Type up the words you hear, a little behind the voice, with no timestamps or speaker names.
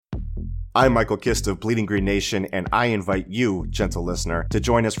I'm Michael Kist of Bleeding Green Nation, and I invite you, gentle listener, to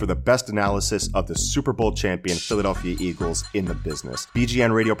join us for the best analysis of the Super Bowl champion Philadelphia Eagles in the business.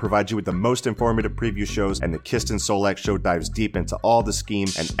 BGN Radio provides you with the most informative preview shows, and the Kist and Solak Show dives deep into all the scheme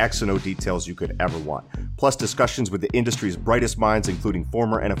and X and O details you could ever want. Plus discussions with the industry's brightest minds, including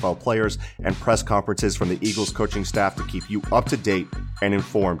former NFL players, and press conferences from the Eagles coaching staff to keep you up to date and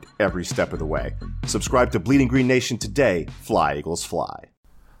informed every step of the way. Subscribe to Bleeding Green Nation today. Fly, Eagles, fly.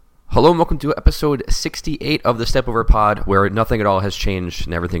 Hello and welcome to episode 68 of the Step Over Pod, where nothing at all has changed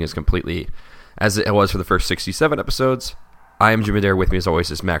and everything is completely as it was for the first 67 episodes. I am Jim Adair. With me as always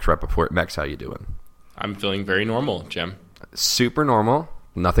is Max Rappaport. Max, how you doing? I'm feeling very normal, Jim. Super normal.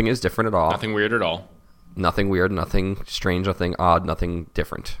 Nothing is different at all. Nothing weird at all. Nothing weird, nothing strange, nothing odd, nothing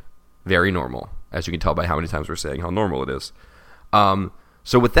different. Very normal, as you can tell by how many times we're saying how normal it is.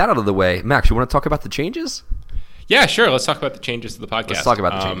 So with that out of the way, Max, you want to talk about the changes? Yeah, sure. Let's talk about the changes to the podcast. Let's talk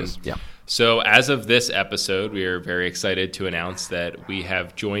about the changes. Yeah. So as of this episode, we are very excited to announce that we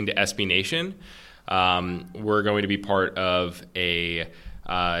have joined SB Nation. We're going to be part of a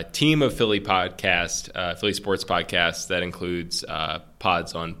team of Philly Philly sports podcasts that includes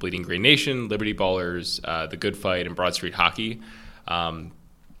pods on Bleeding Green Nation, Liberty Ballers, The Good Fight, and Broad Street Hockey.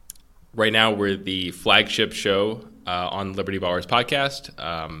 Right now, we're the flagship show on Liberty Ballers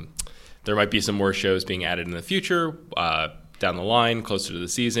podcast. There might be some more shows being added in the future, down the line, closer to the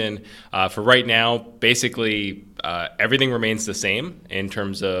season. For right now, basically, everything remains the same in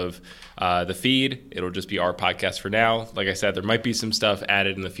terms of the feed. It'll just be our podcast for now. Like I said, there might be some stuff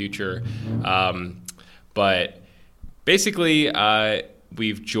added in the future. But basically,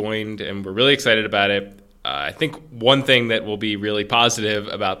 we've joined, and we're really excited about it. I think one thing that will be really positive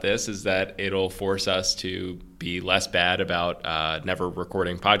about this is that it'll force us to be less bad about never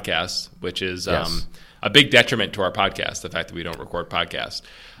recording podcasts, which is a big detriment to our podcast, the fact that we don't record podcasts.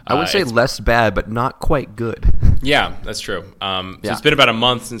 I would say less bad, but not quite good. Yeah, that's true. So it's been about a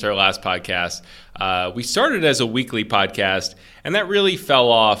month since our last podcast. We started as a weekly podcast, and that really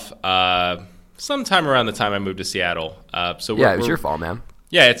fell off sometime around the time I moved to Seattle. It was your fault, man.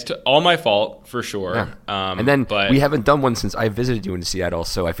 Yeah, it's all my fault, for sure. Yeah. And then we haven't done one since I visited you in Seattle,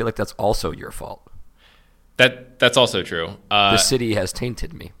 so I feel like that's also your fault. That's also true. The city has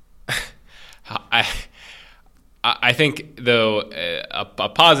tainted me. I think, though, a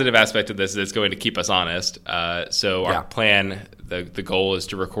positive aspect of this is it's going to keep us honest. Our plan, the goal is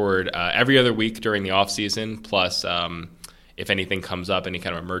to record every other week during the off season, plus if anything comes up, any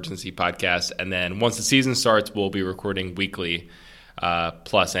kind of emergency podcast. And then once the season starts, we'll be recording weekly,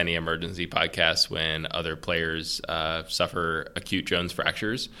 plus any emergency podcasts when other players suffer acute Jones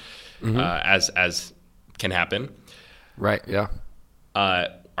fractures, as can happen. Right, yeah.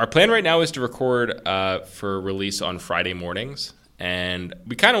 Our plan right now is to record for release on Friday mornings, and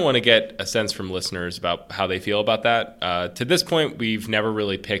we kind of want to get a sense from listeners about how they feel about that. To this point, we've never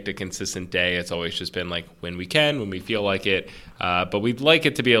really picked a consistent day. It's always just been like when we can, when we feel like it. But we'd like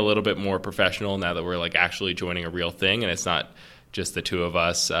it to be a little bit more professional now that we're like actually joining a real thing, and it's not just the two of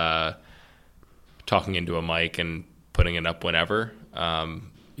us talking into a mic and putting it up whenever.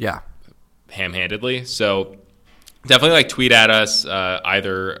 Ham-handedly. So definitely tweet at us,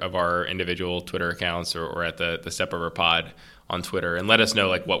 either of our individual Twitter accounts or at the Step Over Pod on Twitter, and let us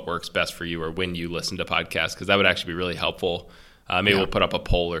know what works best for you or when you listen to podcasts, because that would actually be really helpful. Maybe we'll put up a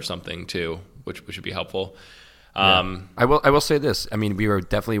poll or something too, which would be helpful. I will say this. I mean, we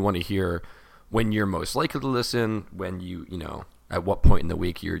definitely want to hear when you're most likely to listen, when you at what point in the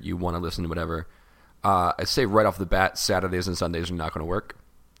week you want to listen to whatever. I'd say right off the bat, Saturdays and Sundays are not going to work.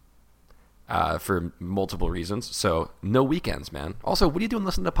 For multiple reasons. So no weekends, man. Also, what are you doing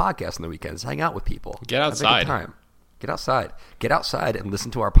listening to podcasts on the weekends? Hang out with people. Get outside. Have a good time. Get outside. Get outside and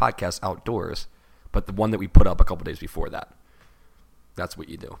listen to our podcast outdoors, but the one that we put up a couple days before that. That's what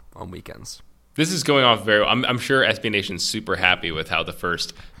you do on weekends. This is going off very... I'm sure SB Nation's super happy with how the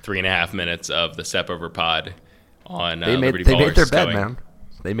first 3.5 minutes of the Step Over Pod on Liberty Ballers They made their bed, going. Man.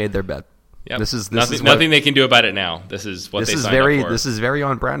 They made their bed. Yep. This is nothing they can do about it now. This is what they signed up for. This is very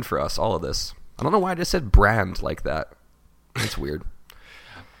on brand for us, all of this. I don't know why I just said brand like that. It's weird.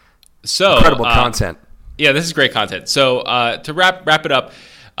 So incredible content. Yeah, this is great content. So to wrap it up,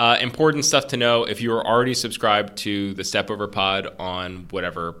 important stuff to know. If you are already subscribed to the Step Over Pod on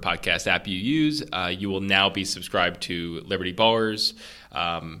whatever podcast app you use, you will now be subscribed to Liberty Ballers.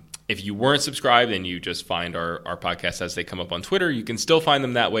 If you weren't subscribed and you just find our podcasts as they come up on Twitter, you can still find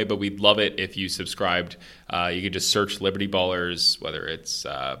them that way, but we'd love it if you subscribed. You could just search Liberty Ballers, whether it's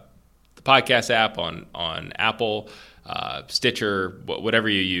the podcast app on Apple, Stitcher, whatever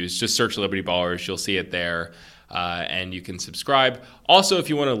you use. Just search Liberty Ballers. You'll see it there. and you can subscribe. Also, if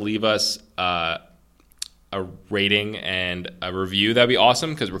you want to leave us a rating and a review, that'd be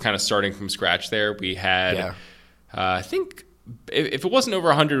awesome, because we're kind of starting from scratch there. We had, I think, if it wasn't over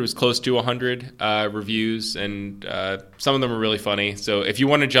 100, it was close to 100 reviews, and some of them are really funny. So if you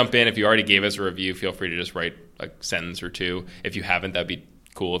want to jump in, if you already gave us a review, feel free to just write a sentence or two. If you haven't, that'd be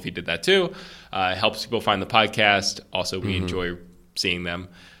cool if you did that too. It helps people find the podcast. Also, we enjoy seeing them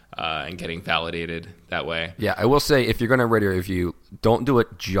and getting validated that way. Yeah, I will say, if you're going to write a review, don't do it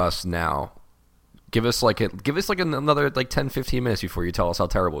just now. Give us another 10, 15 minutes before you tell us how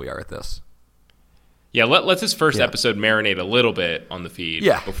terrible we are at this. Yeah, let this first episode marinate a little bit on the feed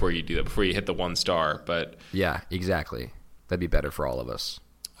before you do that, before you hit the 1 star. But yeah, exactly. That'd be better for all of us.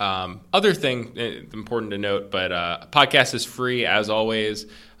 Other thing important to note, but podcast is free as always.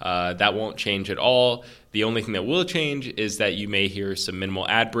 That won't change at all. The only thing that will change is that you may hear some minimal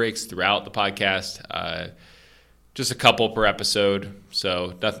ad breaks throughout the podcast. Just a couple per episode,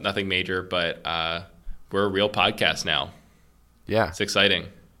 so nothing major. But we're a real podcast now. Yeah, it's exciting.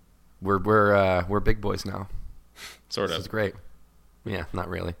 We're big boys now. Sort of. This is great. Yeah, not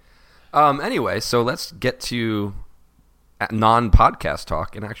really. Anyway, so let's get to non-podcast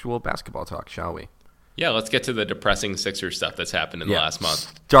talk and actual basketball talk, shall we? Yeah, let's get to the depressing Sixers stuff that's happened in the last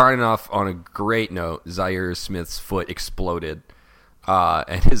month. Starting off on a great note, Zaire Smith's foot exploded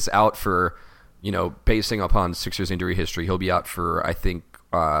and is out for, basing upon Sixers injury history, he'll be out for, I think,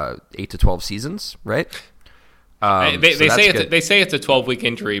 8 to 12 seasons, right? They say it's a 12-week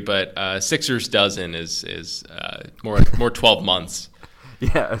injury, but Sixers dozen is more 12 months.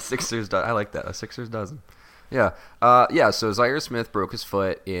 Yeah, a Sixers dozen. I like that. A Sixers dozen. Yeah. So Zaire Smith broke his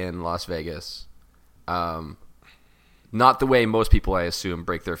foot in Las Vegas. Not the way most people, I assume,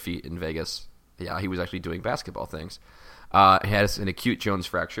 break their feet in Vegas. Yeah, he was actually doing basketball things. He has an acute Jones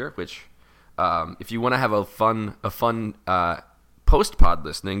fracture, which, if you want to have a fun post-pod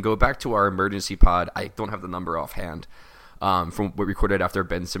listening, go back to our emergency pod. I don't have the number offhand, from what we recorded after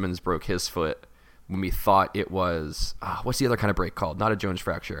Ben Simmons broke his foot, when we thought it was, what's the other kind of break called? Not a Jones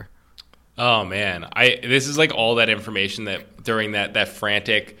fracture. Oh man, this is like all that information that during that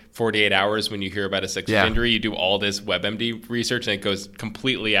frantic 48 hours when you hear about a Sixers injury, you do all this WebMD research and it goes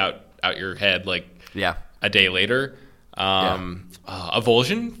completely out your head a day later.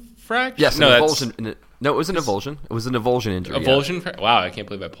 Avulsion fracture? Yes, avulsion. No, it was an avulsion. It was an avulsion injury. Avulsion? Wow, I can't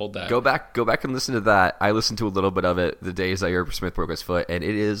believe I pulled that. Go back and listen to that. I listened to a little bit of it the day Zaire Smith broke his foot, and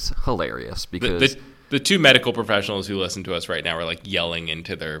it is hilarious because the two medical professionals who listen to us right now are like yelling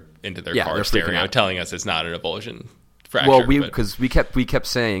into their car stereo, telling us it's not an avulsion fracture. Well, because we kept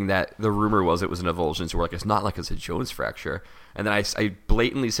saying that the rumor was it was an avulsion, so we're like, it's not like it's a Jones fracture, and then I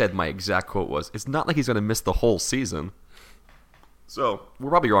blatantly said, my exact quote was, it's not like he's going to miss the whole season. So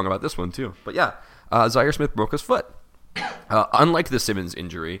we're probably wrong about this one too, but yeah. Zaire Smith broke his foot. Unlike the Simmons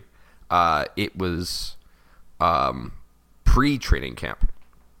injury, it was pre-training camp.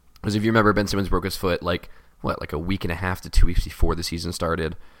 Because if you remember, Ben Simmons broke his foot like a week and a half to 2 weeks before the season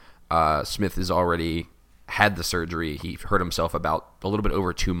started. Smith has already had the surgery. He hurt himself about a little bit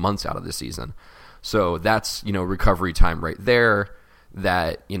over 2 months out of the season. So that's, recovery time right there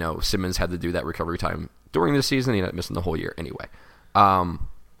that, Simmons had to do that recovery time during the season. He ended up missing the whole year anyway.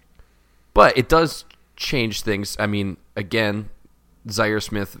 But it does change things. I mean, again, Zaire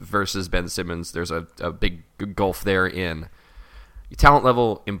Smith versus Ben Simmons, there's a big gulf there in talent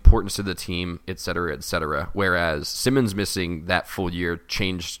level, importance to the team, et cetera, whereas Simmons missing that full year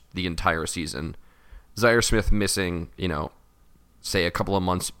changed the entire season. Zaire Smith missing, say a couple of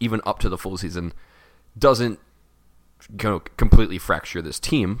months, even up to the full season, doesn't completely fracture this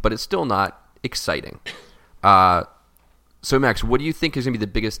team, but it's still not exciting. So, Max, what do you think is going to be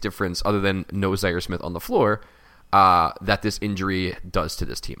the biggest difference, other than no Zaire Smith on the floor, that this injury does to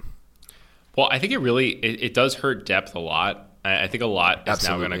this team? Well, I think it does hurt depth a lot. I think a lot is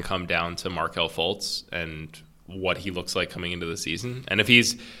now going to come down to Markelle Fultz and what he looks like coming into the season. And if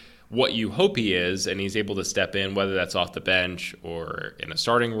he's what you hope he is, and he's able to step in, whether that's off the bench or in a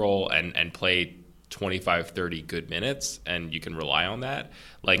starting role, and play 25, 30 good minutes, and you can rely on that,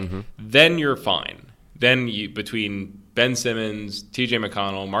 then you're fine. Then between Ben Simmons, TJ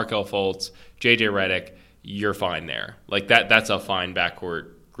McConnell, Markelle Fultz, JJ Redick, you're fine there. Like that's a fine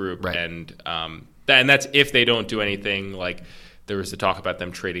backcourt group, right. And that's if they don't do anything. Like there was the talk about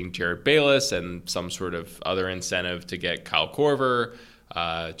them trading Jared Bayless and some sort of other incentive to get Kyle Korver.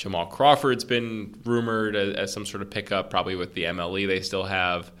 Jamal Crawford's been rumored as some sort of pickup, probably with the MLE they still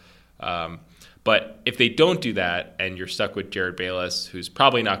have. But if they don't do that, and you're stuck with Jared Bayless, who's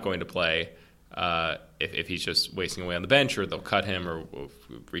probably not going to play. If he's just wasting away on the bench, or they'll cut him or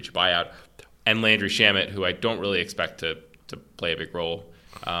reach a buyout, and Landry Shamet, who I don't really expect to play a big role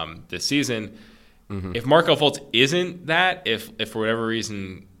this season. Mm-hmm. If Markelle Fultz isn't that, if for whatever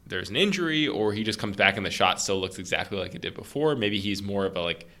reason there's an injury or he just comes back and the shot still looks exactly like it did before, maybe he's more of a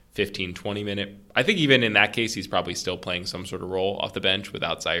like 15, 20-minute. I think even in that case, he's probably still playing some sort of role off the bench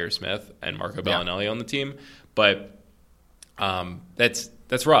without Zaire Smith and Marco Bellinelli on the team. But that's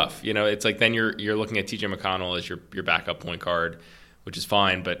rough. You know, it's like then you're looking at TJ McConnell as your backup point guard, which is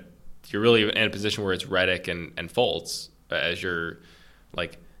fine, but you're really in a position where it's Redick and Fultz as your,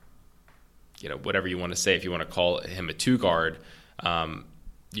 like, you know, whatever you want to say, if you want to call him a two guard,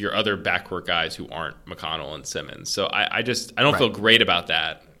 your other backcourt guys who aren't McConnell and Simmons. So I don't feel great about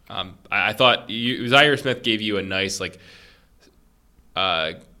that. I thought Zaire Smith gave you a nice, like,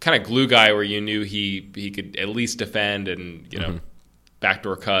 kind of glue guy where you knew he could at least defend and, you know,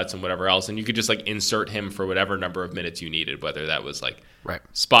 backdoor cuts and whatever else, and you could just like insert him for whatever number of minutes you needed, whether that was like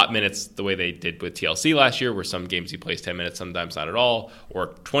spot minutes the way they did with TLC last year, where some games he plays 10 minutes, sometimes not at all, or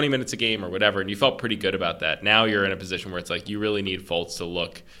 20 minutes a game or whatever, and you felt pretty good about that. Now you're in a position where it's like you really need Fultz to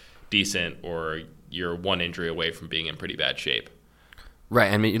look decent, or you're one injury away from being in pretty bad shape.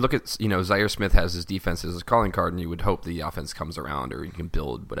 Right. I mean, you look at, you know, Zaire Smith has his defense as his calling card, and you would hope the offense comes around or you can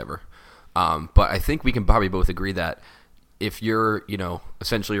build whatever. But I think we can probably both agree that if you're, you know,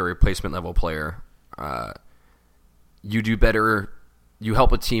 essentially a replacement level player, you do better. You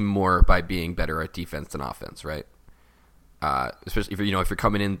help a team more by being better at defense than offense, right? Especially if you're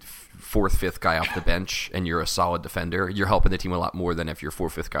coming in fourth, fifth guy off the bench and you're a solid defender, you're helping the team a lot more than if you're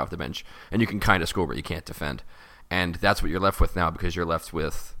fourth, fifth guy off the bench and you can kind of score but you can't defend. And that's what you're left with now, because you're left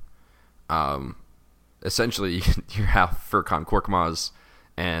with, essentially, you have Furkan Korkmaz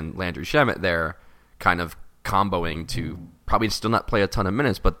and Landry Shamet there, kind of comboing to probably still not play a ton of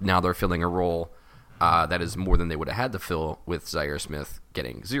minutes, but now they're filling a role that is more than they would have had to fill with Zaire Smith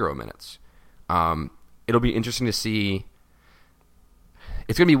getting 0 minutes. It'll be interesting to see.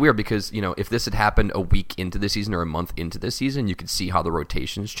 It's going to be weird because, you know, if this had happened a week into the season or a month into the season, you could see how the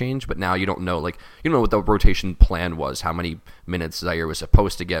rotations change. But now you don't know, like, you don't know what the rotation plan was, how many minutes Zaire was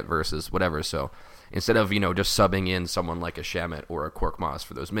supposed to get versus whatever. So instead of, you know, just subbing in someone like a Shamet or a Korkmaz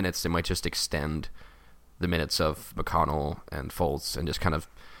for those minutes, they might just extend the minutes of McConnell and Fultz and just kind of,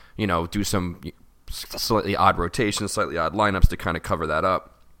 you know, do some slightly odd rotations, slightly odd lineups to kind of cover that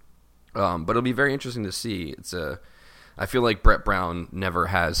up. But it'll be very interesting to see. I feel like Brett Brown never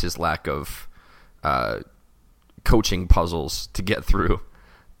has his lack of coaching puzzles to get through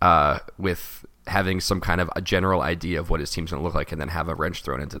with having some kind of a general idea of what his team's going to look like and then have a wrench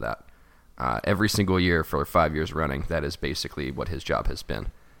thrown into that. Every single year for 5 years running, that is basically what his job has been.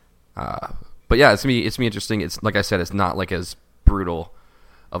 But yeah, it's me interesting. It's like I said, it's not like as brutal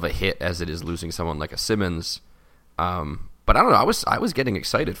of a hit as it is losing someone like a Simmons. But I don't know. I was getting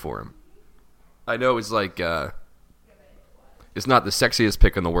excited for him. I know it's like it's not the sexiest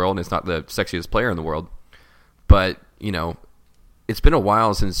pick in the world, and it's not the sexiest player in the world. But, you know, it's been a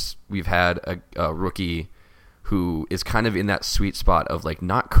while since we've had a rookie who is kind of in that sweet spot of like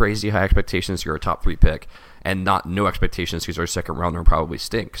not crazy high expectations. You're a top 3 pick, and not no expectations because our second rounder will probably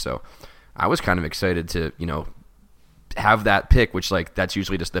stink. So I was kind of excited to, you know, have that pick, which like that's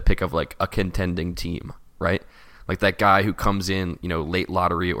usually just the pick of like a contending team, right? Like that guy who comes in, you know, late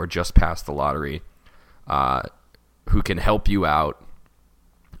lottery or just past the lottery, who can help you out,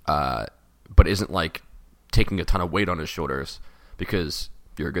 but isn't like taking a ton of weight on his shoulders because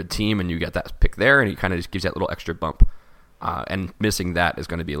you're a good team and you get that pick there, and he kind of just gives that little extra bump. And missing that is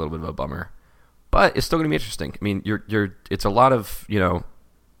going to be a little bit of a bummer, but it's still going to be interesting. I mean, it's a lot of, you know,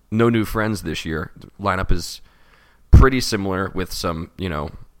 no new friends this year. The lineup is pretty similar with some, you know,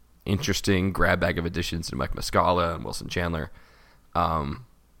 interesting grab bag of additions to Mike Muscala and Wilson Chandler.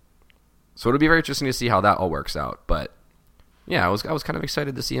 So it'll be very interesting to see how that all works out. But yeah, I was kind of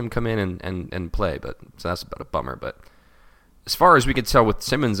excited to see him come in and play. But so that's about a bummer. But as far as we could tell with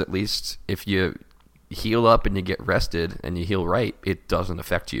Simmons, at least, if you heal up and you get rested and you heal right, it doesn't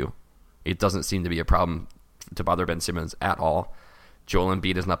affect you. It doesn't seem to be a problem to bother Ben Simmons at all. Joel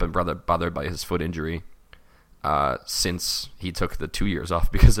Embiid has not been bothered by his foot injury since he took the 2 years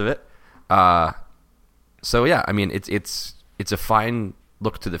off because of it. So yeah, I mean it's a fine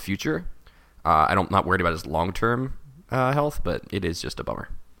look to the future. I'm not worried about his long-term health, but it is just a bummer.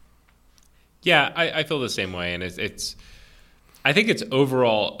 Yeah, I feel the same way, and it's. I think it's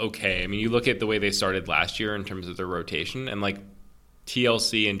overall okay. I mean, you look at the way they started last year in terms of their rotation, and like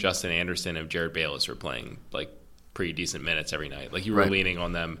TLC and Justin Anderson and Jared Bayless were playing like pretty decent minutes every night. Like you were leaning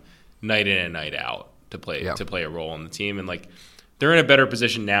on them night in and night out to play a role on the team, and like they're in a better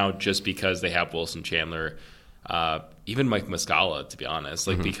position now just because they have Wilson Chandler. even Mike Muscala, to be honest,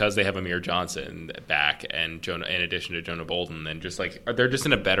 like because they have Amir Johnson back and Jonah, in addition to Jonah Bolden, and just like they're just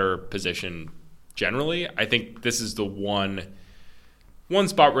in a better position generally. I think this is the one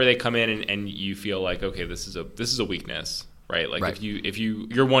spot where they come in and you feel like, okay, this is a weakness, right? Like right. if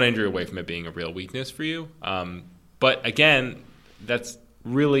you're one injury away from it being a real weakness for you. But again, that's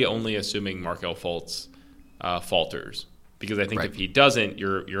really only assuming Markelle Fultz falters, because I think right. if he doesn't,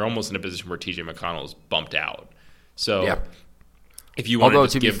 you're almost in a position where TJ McConnell is bumped out. So yeah. if you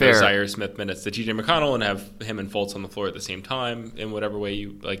want to give fair, those Zaire Smith minutes to TJ McConnell and have him and Fultz on the floor at the same time in whatever way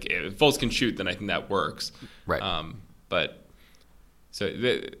you like, if Fultz can shoot, then I think that works. Right. I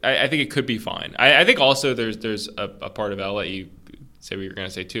think it could be fine. I think also there's a part of it, I'll let you say what you're going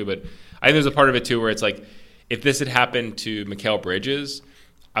to say too, but I think there's a part of it too where it's like, if this had happened to Mikal Bridges,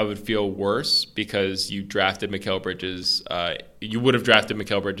 I would feel worse because you drafted Mikal Bridges. You would have drafted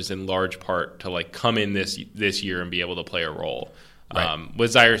Mikal Bridges in large part to like come in this year and be able to play a role. Right.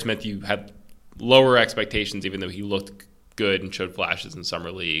 With Zaire Smith, you had lower expectations, even though he looked good and showed flashes in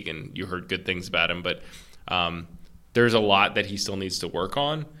summer league, and you heard good things about him. But there's a lot that he still needs to work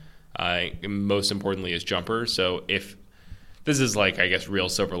on. Most importantly, his jumper. So if this is like, I guess, real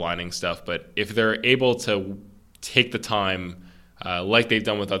silver lining stuff, but if they're able to take the time, like they've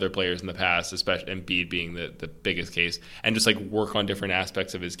done with other players in the past, especially Embiid being the biggest case, and just like work on different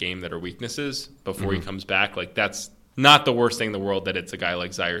aspects of his game that are weaknesses before he comes back, like that's not the worst thing in the world that it's a guy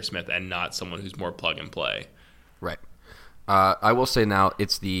like Zaire Smith and not someone who's more plug and play. Right. I will say now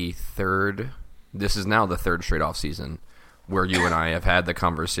this is now the third straight off season where you and I have had the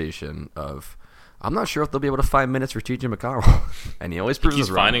conversation of, I'm not sure if they'll be able to find minutes for TJ McConnell. And he always proves us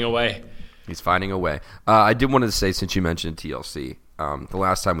wrong. Finding a way. He's finding a way. I did want to say, since you mentioned TLC, the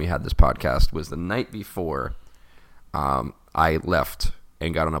last time we had this podcast was the night before I left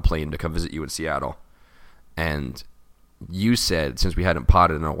and got on a plane to come visit you in Seattle. And you said, since we hadn't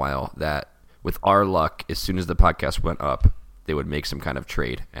potted in a while, that with our luck, as soon as the podcast went up, they would make some kind of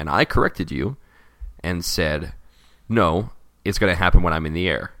trade. And I corrected you and said, no, it's going to happen when I'm in the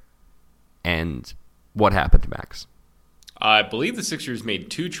air. And what happened, Max? I believe the Sixers made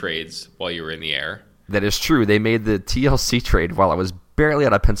 2 trades while you were in the air. That is true. They made the TLC trade while I was barely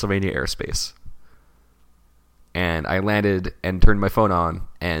out of Pennsylvania airspace. And I landed and turned my phone on,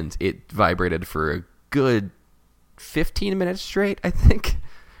 and it vibrated for a good 15 minutes straight, I think.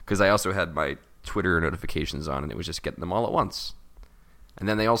 Because I also had my Twitter notifications on, and it was just getting them all at once. And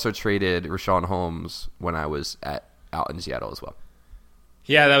then they also traded Richaun Holmes when I was out in Seattle as well.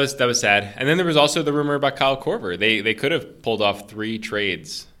 Yeah, that was sad. And then there was also the rumor about Kyle Korver. They could have pulled off 3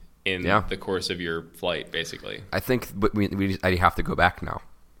 trades in the course of your flight, basically. I think I have to go back now.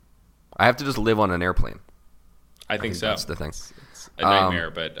 I have to just live on an airplane. I think so. That's the thing. It's a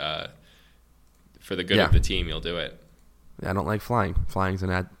nightmare, but for the good of the team, you'll do it. I don't like flying. Flying's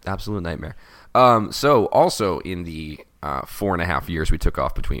an absolute nightmare. So also in the 4.5 years we took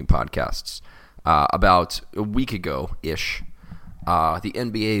off between podcasts, about a week ago-ish, the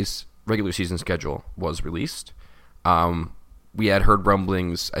NBA's regular season schedule was released. We had heard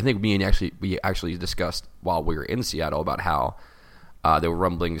rumblings. I think we actually discussed while we were in Seattle about how there were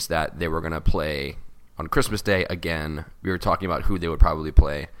rumblings that they were going to play on Christmas Day again. We were talking about who they would probably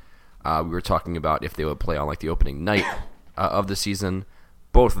play. We were talking about if they would play on like the opening night of the season.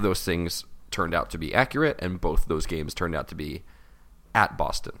 Both of those things turned out to be accurate, and both of those games turned out to be at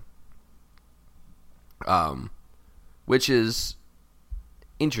Boston, which is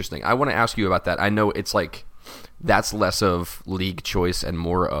interesting. I want to ask you about that. I know it's like that's less of league choice and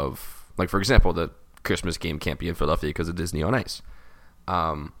more of, like, for example, the Christmas game can't be in Philadelphia because of Disney on Ice.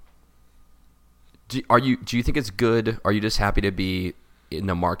 Do you think it's good? Are you just happy to be in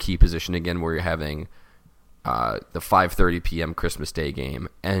a marquee position again where you're having the 5:30 p.m. Christmas Day game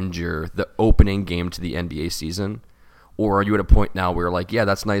and the opening game to the NBA season? Or are you at a point now where you're like, yeah,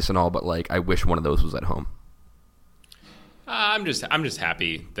 that's nice and all, but like I wish one of those was at home? I'm just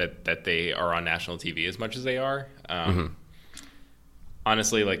happy that they are on national TV as much as they are.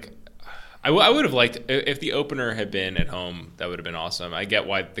 Honestly, like I would have liked if the opener had been at home. That would have been awesome. I get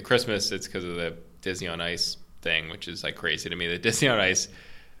why the Christmas, it's because of the Disney on Ice thing, which is like crazy to me. The Disney on Ice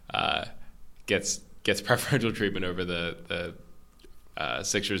gets preferential treatment over the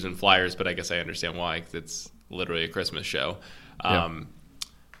Sixers and Flyers, but I guess I understand why, because it's literally a Christmas show.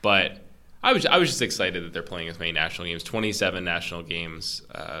 But I was just excited that they're playing as many national games, 27 national games,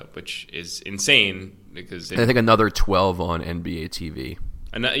 which is insane because I think another 12 on NBA TV.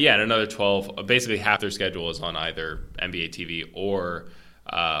 And another 12. Basically, half their schedule is on either NBA TV or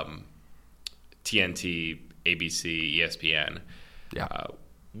TNT, ABC, ESPN. Yeah.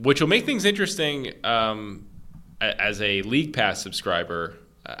 Which will make things interesting as a League Pass subscriber,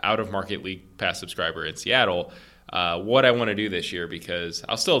 out of market League Pass subscriber in Seattle, what I want to do this year, because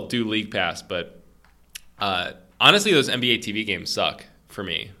I'll still do League Pass, but honestly, those NBA TV games suck for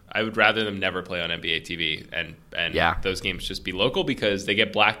me. I would rather them never play on NBA TV and those games just be local, because they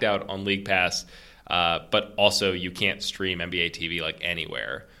get blacked out on League Pass, but also you can't stream NBA TV like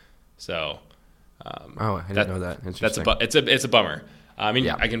anywhere. So, I didn't know that. Interesting. It's a bummer. I mean,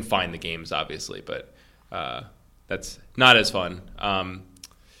 I can find the games obviously, but that's not as fun.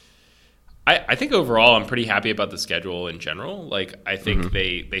 I think overall I'm pretty happy about the schedule in general. Like, I think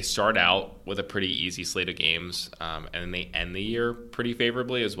they start out with a pretty easy slate of games, and then they end the year pretty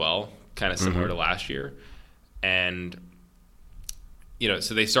favorably as well, kind of similar to last year. And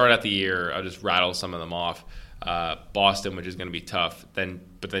so they start out the year. I'll just rattle some of them off. Boston, which is going to be tough.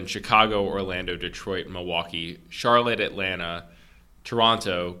 But then Chicago, Orlando, Detroit, Milwaukee, Charlotte, Atlanta,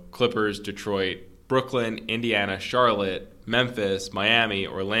 Toronto, Clippers, Detroit, Brooklyn, Indiana, Charlotte, Memphis, Miami,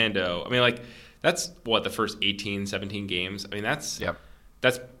 Orlando. I mean, like, that's the first 18, 17 games. I mean, that's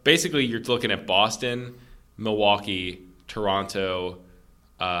basically, you're looking at Boston, Milwaukee, Toronto,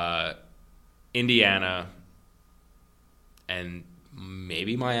 Indiana, and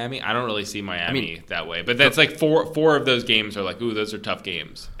maybe Miami. I don't really see Miami that way, but that's like four of those games are like, ooh, those are tough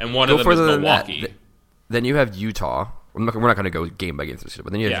games, and one of them is Milwaukee. Then you have Utah. We're not going to go game by game through this,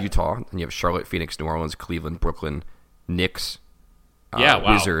 but then you have Utah, and you have Charlotte, Phoenix, New Orleans, Cleveland, Brooklyn, Knicks,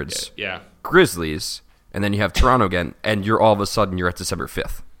 Wizards, Grizzlies, and then you have Toronto again, and you're all of a sudden you're at December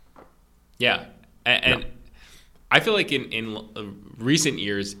 5th. Yeah, and I feel like in recent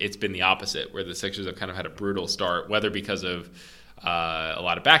years it's been the opposite, where the Sixers have kind of had a brutal start, whether because of a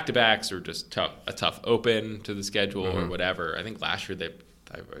lot of back-to-backs or just a tough open to the schedule or whatever. I think last year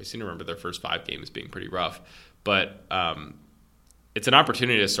I seem to remember their first 5 games being pretty rough. But it's an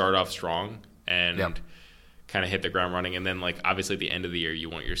opportunity to start off strong and kind of hit the ground running. And then, like, obviously at the end of the year, you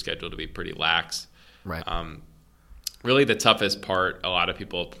want your schedule to be pretty lax. Right. Really the toughest part, a lot of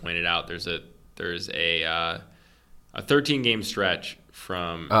people have pointed out, there's a 13-game stretch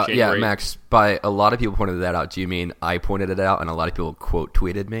from January. Yeah, Max, by a lot of people pointed that out. Do you mean I pointed it out and a lot of people quote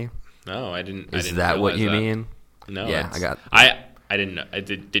tweeted me? No, I didn't. Is that what you mean? No. Yeah, I didn't know.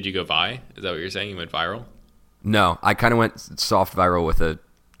 Did you go vi? Is that what you're saying? You went viral? No, I kind of went soft viral with a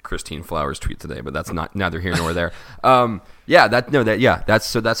Christine Flowers tweet today, but that's neither here nor there.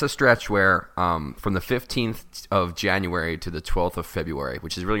 That's a stretch where from the 15th of January to the 12th of February,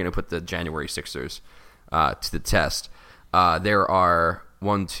 which is really going to put the January Sixers to the test. There are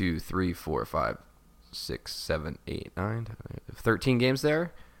 1, 2, 3, 4, 5, 6, 7, 8, 9, 13 games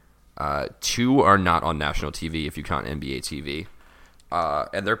there. 2 are not on national TV if you count NBA TV.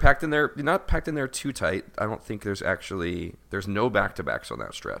 And they're packed in there, not packed in there too tight. I don't think there's no back-to-backs on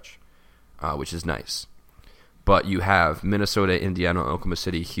that stretch, which is nice. But you have Minnesota, Indiana, Oklahoma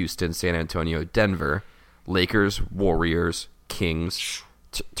City, Houston, San Antonio, Denver, Lakers, Warriors, Kings,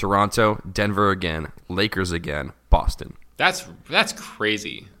 Toronto, Denver again, Lakers again, Boston. That's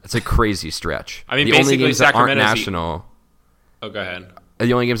crazy. It's a crazy stretch. I mean, the basically, only games that aren't Sacramento's national. Oh, go ahead.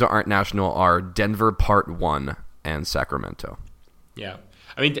 The only games that aren't national are Denver Part 1 and Sacramento. Yeah.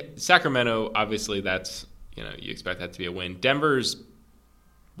 I mean, Sacramento, obviously, that's, you expect that to be a win. Denver's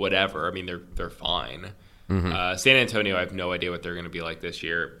whatever. I mean, they're fine. San Antonio, I have no idea what they're going to be like this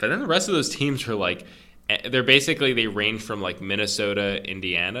year. But then the rest of those teams are like, they range from like Minnesota,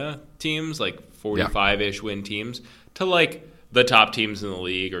 Indiana teams, like 45-ish win teams, to like the top teams in the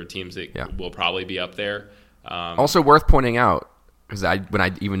league or teams that will probably be up there. Also worth pointing out, because when I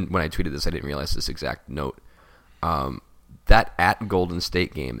tweeted this, I didn't realize this exact note. That at Golden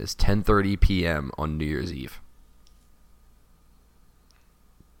State game is 10:30 p.m. on New Year's Eve.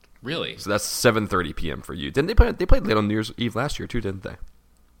 Really? So that's 7:30 p.m. for you. Didn't they play? They played late on New Year's Eve last year too, didn't they?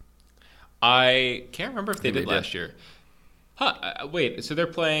 I can't remember if they did last year. Huh? Wait. So they're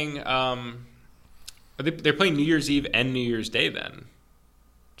playing. They're playing New Year's Eve and New Year's Day then.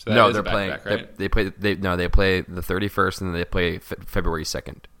 So no, they're playing. Right? They play the 31st and then they play February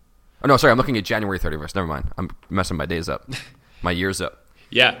 2nd. Oh no, sorry, I'm looking at January 31st. Never mind. I'm messing my days up. My years up.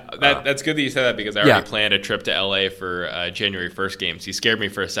 Yeah, that's good that you said that, because I already planned a trip to LA for January 1st games. You scared me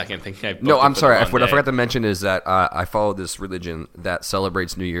for a second thinking I booked No, I'm sorry. What I day. forgot to mention is that I follow this religion that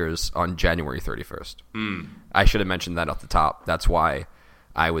celebrates New Year's on January 31st. I should have mentioned that off the top. That's why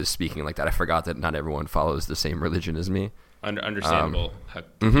I was speaking like that. I forgot that not everyone follows the same religion as me. Understandable how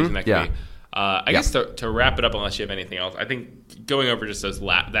confusing that can be. I guess to wrap it up, unless you have anything else, I think going over just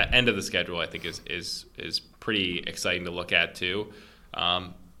that end of the schedule, I think is pretty exciting to look at too.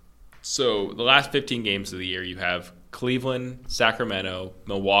 So the last 15 games of the year, you have Cleveland, Sacramento,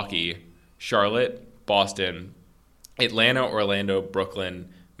 Milwaukee, Charlotte, Boston, Atlanta, Orlando, Brooklyn,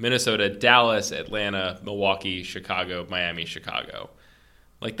 Minnesota, Dallas, Atlanta, Milwaukee, Chicago, Miami, Chicago.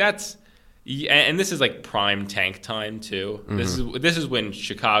 Like that's, and this is like prime tank time too. Mm-hmm. This is when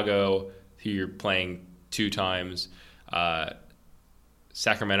Chicago, who you're playing 2 times,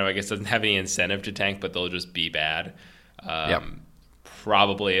 Sacramento, I guess, doesn't have any incentive to tank, but they'll just be bad.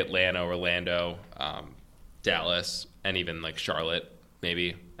 Probably Atlanta, Orlando, Dallas, and even like Charlotte,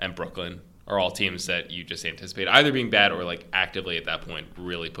 maybe, and Brooklyn are all teams that you just anticipate either being bad or like actively at that point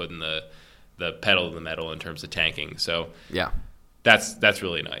really putting the pedal to the metal in terms of tanking. So yeah, that's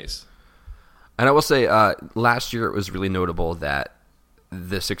really nice. And I will say, last year it was really notable that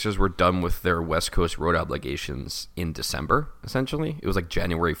the Sixers were done with their West Coast road obligations in December, essentially. It was like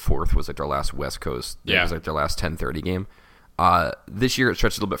January 4th was like their last West Coast. It was like their last 10:30 game. This year it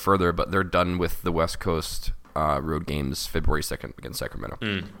stretched a little bit further, but they're done with the West Coast road games February 2nd against Sacramento.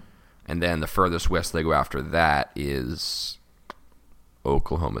 And then the furthest west they go after that is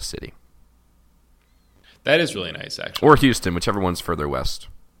Oklahoma City. That is really nice, actually. Or Houston, whichever one's further west.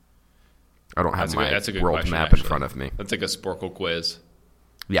 I don't have my world map in front of me. That's like a Sporkle quiz.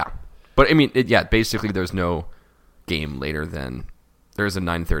 Yeah. But, I mean, basically there's no game later than... There's a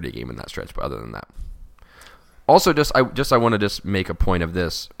 9:30 game in that stretch, but other than that. Also, I want to just make a point of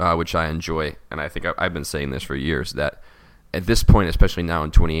this, which I enjoy, and I think I've been saying this for years, that at this point, especially now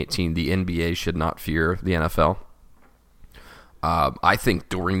in 2018, the NBA should not fear the NFL. I think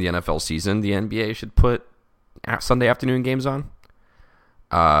during the NFL season, the NBA should put Sunday afternoon games on,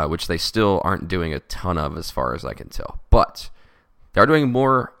 which they still aren't doing a ton of as far as I can tell. But they're doing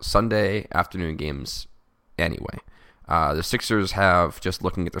more Sunday afternoon games anyway. The Sixers have, just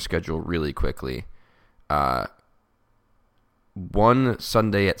looking at their schedule really quickly, one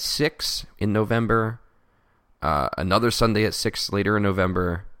Sunday at 6 in November, another Sunday at 6 later in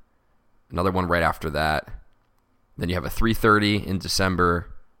November, another one right after that. Then you have a 3:30 in December.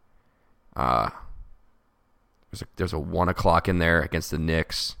 There's a 1 o'clock in there against the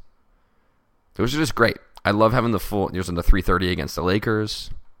Knicks. Those are just great. I love having the full. There's a 3:30 against the Lakers.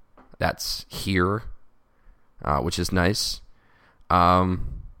 That's here, which is nice.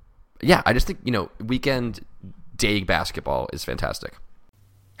 Yeah, I just think weekend day basketball is fantastic.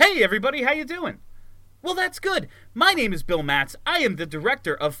 Hey everybody, how you doing? Well, that's good. My name is Bill Matz. I am the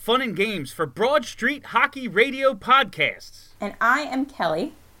director of Fun and Games for Broad Street Hockey Radio Podcasts. And I am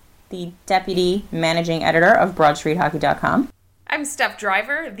Kelly, the deputy managing editor of BroadStreetHockey.com. I'm Steph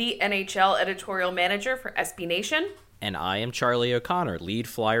Driver, the NHL editorial manager for SB Nation. And I am Charlie O'Connor, lead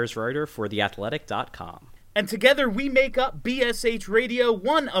Flyers writer for TheAthletic.com. And together we make up BSH Radio,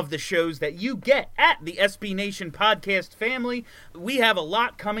 one of the shows that you get at the SB Nation podcast family. We have a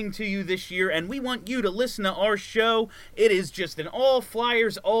lot coming to you this year, and we want you to listen to our show. It is just an all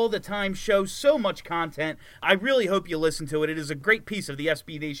Flyers, all the time show, so much content. I really hope you listen to it. It is a great piece of the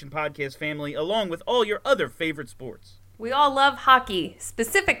SB Nation podcast family, along with all your other favorite sports. We all love hockey,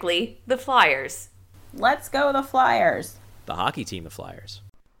 specifically the Flyers. Let's go the Flyers. The hockey team of Flyers.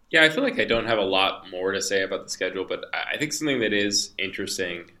 Yeah, I feel like I don't have a lot more to say about the schedule, but I think something that is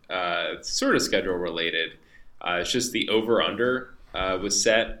interesting, sort of schedule related, it's just the over-under was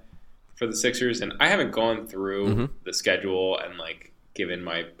set for the Sixers, and I haven't gone through the schedule and given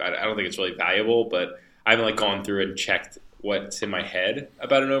my, I don't think it's really valuable, but I haven't gone through and checked what's in my head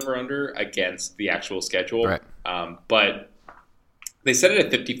about an over-under against the actual schedule. Right. But they set it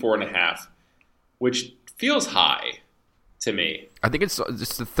at 54.5, which feels high to me. I think it's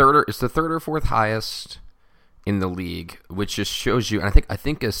the third or fourth highest in the league, which just shows you. And I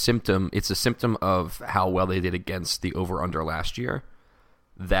think it's a symptom of how well they did against the over under last year.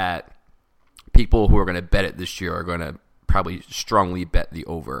 That people who are going to bet it this year are going to probably strongly bet the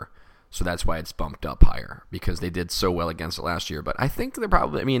over. So that's why it's bumped up higher, because they did so well against it last year. But I think they're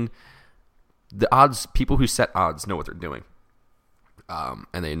probably. I mean, the odds people who set odds know what they're doing, and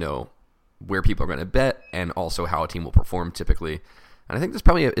they know where people are going to bet, and also how a team will perform typically. And I think that's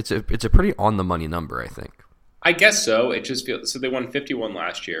probably it's a pretty on the money number, I think. I guess so. It just feels so. They won 51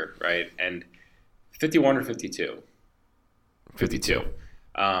 last year, right? And 51 or 52? 52.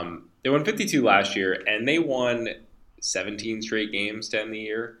 They won 52 last year, and they won 17 straight games to end the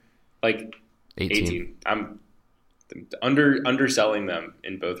year. 18. I'm underselling them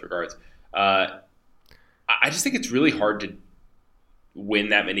in both regards. I just think it's really hard to win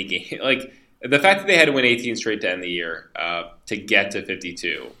that many games. The fact that they had to win 18 straight to end the year to get to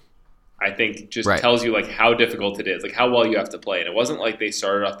 52, I think just tells you how difficult it is, how well you have to play. And it wasn't like they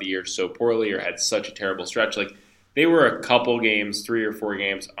started off the year so poorly or had such a terrible stretch. They were a couple games, 3 or 4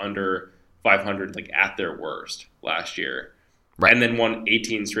 games under 500, at their worst last year. Right. And then won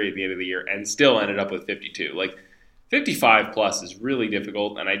 18 straight at the end of the year and still ended up with 52. 55 plus is really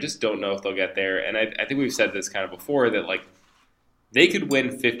difficult, and I just don't know if they'll get there. And I think we've said this kind of before, that like they could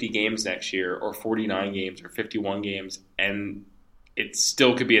win 50 games next year, or 49 games, or 51 games, and it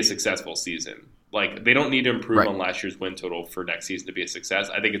still could be a successful season. Like, they don't need to improve on last year's win total for next season to be a success.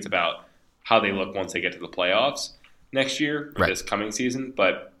 I think it's about how they look once they get to the playoffs next year, or this coming season.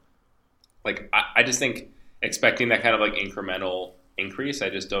 But like, I just think expecting that kind of like incremental increase, I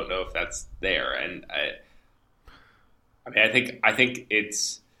just don't know if that's there. And I mean, I think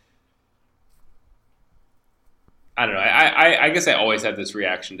it's, I don't know. I guess I always have this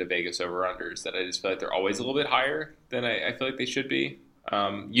reaction to Vegas over-unders, that I just feel like they're always a little bit higher than I feel like they should be.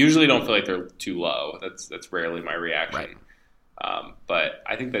 Usually don't feel like they're too low. That's rarely my reaction. But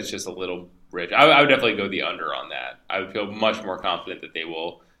I think that's just a little rich. I would definitely go the under on that. I would feel much more confident that they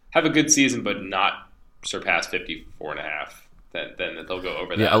will have a good season, but not surpass 54.5 than that they'll go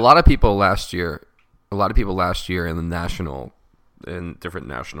over that. Yeah, a lot of people last year in different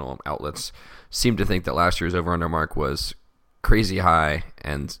national outlets seemed to think that last year's over-under mark was crazy high,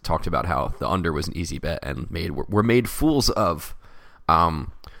 and talked about how the under was an easy bet and were made fools of. But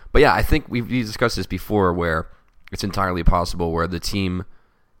yeah, I think we've discussed this before, where it's entirely possible where the team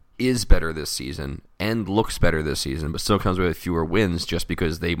is better this season and looks better this season, but still comes with fewer wins just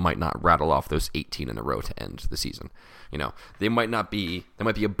because they might not rattle off those 18 in a row to end the season. You know, they might be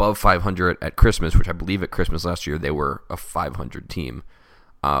above 500 at Christmas, which I believe at Christmas last year they were a 500 team.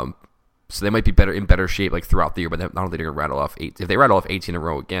 So they might be in better shape like throughout the year, but I don't think they're going to rattle off 8. If they rattle off 18 in a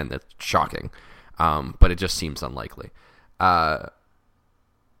row again, that's shocking. But it just seems unlikely. Especially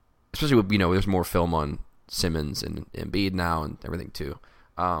with, there's more film on Simmons and Embiid now and everything too.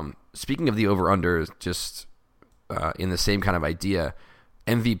 Speaking of the over-under, just in the same kind of idea,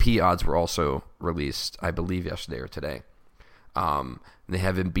 MVP odds were also released, I believe, yesterday or today. They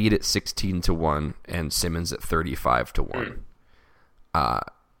have Embiid at 16-1 and Simmons at 35-1.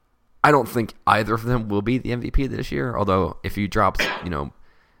 I don't think either of them will be the MVP this year, although if you dropped,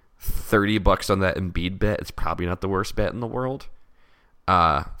 $30 on that Embiid bet, it's probably not the worst bet in the world.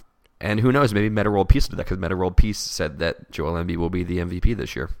 And who knows, maybe Meta World Peace did that, because Meta World Peace said that Joel Embiid will be the MVP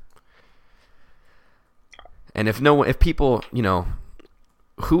this year. And if people,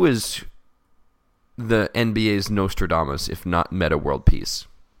 who is the NBA's Nostradamus if not Meta World Peace?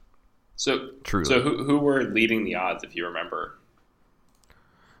 So truly. So who were leading the odds, if you remember?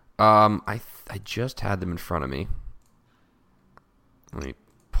 I just had them in front of me. Let me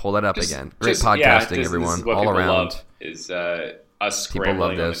pull that up again. Great podcasting, everyone, this is what all around. Love is us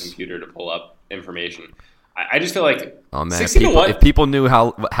scrambling on the computer to pull up information. I just feel like, oh man, if people knew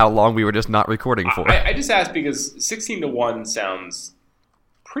how long we were just not recording for. I just asked because 16-1 sounds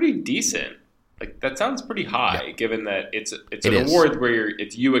pretty decent. Like, that sounds pretty high, given that it's an award where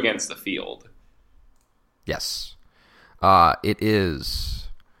it's you against the field. Yes, it is.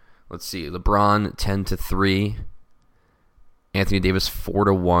 Let's see, LeBron 10-3, Anthony Davis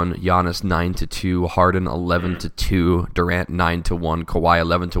 4-1, Giannis 9-2, Harden 11-2, Durant 9-1, Kawhi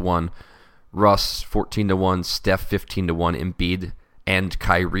 11-1, Russ 14-1, Steph 15-1, Embiid and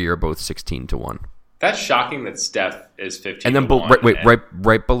Kyrie are both 16-1. That's shocking that Steph is 15-1. And then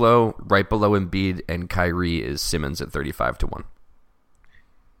right below Embiid and Kyrie is Simmons at 35-1.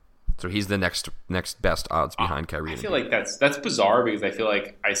 So he's the next best odds behind Kyrie. I feel like that's bizarre, because I feel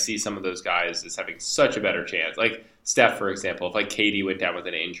like I see some of those guys as having such a better chance. Like Steph, for example, if like KD went down with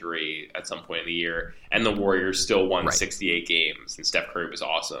an injury at some point in the year and the Warriors still won 68 games and Steph Curry was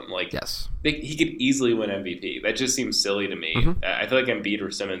awesome, like he could easily win MVP. That just seems silly to me. Mm-hmm. I feel like Embiid or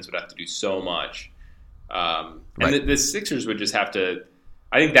Simmons would have to do so much. And the Sixers would just have to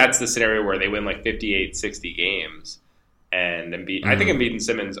 – I think that's the scenario where they win like 58, 60 games. And Embiid, I think Embiid and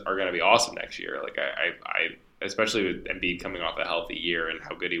Simmons are going to be awesome next year. Like I especially with Embiid coming off a healthy year and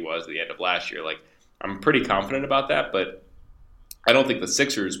how good he was at the end of last year. Like, I'm pretty confident about that, but I don't think the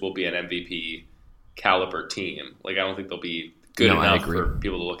Sixers will be an MVP caliber team. Like, I don't think they'll be good enough for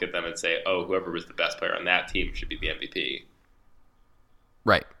people to look at them and say, "Oh, whoever was the best player on that team should be the MVP."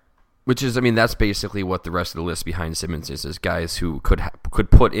 Right. Which is, that's basically what the rest of the list behind Simmons is guys who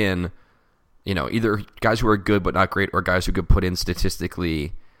could put in. Either guys who are good but not great, or guys who could put in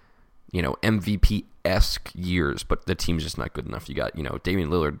statistically, MVP-esque years, but the team's just not good enough. You got,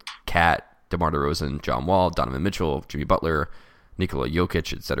 Damian Lillard, Kat, DeMar DeRozan, John Wall, Donovan Mitchell, Jimmy Butler, Nikola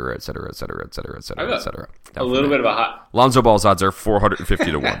Jokic, et cetera, et cetera, et cetera, et cetera, et cetera, et cetera. A little bit of a hot. Lonzo Ball's odds are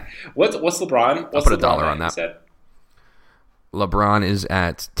 450-1. What's LeBron? I'll put $1 on that. LeBron is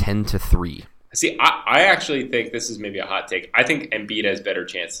at 10-3. See, I actually think this is maybe a hot take. I think Embiid has better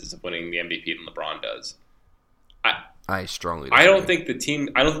chances of winning the MVP than LeBron does. I strongly disagree. I don't think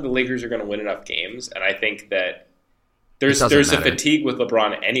the Lakers are going to win enough games, and I think that there's a fatigue with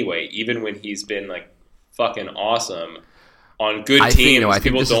LeBron anyway, even when he's been like fucking awesome on good teams. I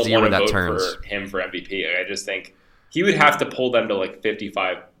think people don't want to vote turns. for him for MVP. I just think he would have to pull them to like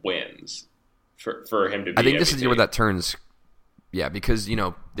 55 wins for him to be I think MVP. this is the year where that turns. Yeah, because,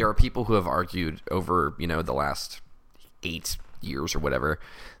 there are people who have argued over, the last 8 years or whatever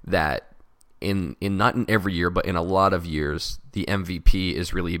that in not in every year, but in a lot of years, the MVP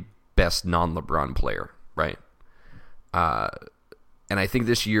is really best non-LeBron player, right? And I think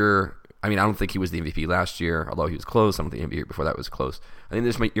this year, I don't think he was the MVP last year, although he was close. I don't think the MVP before that was close. I think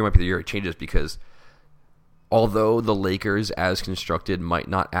this year might be the year it changes because although the Lakers as constructed might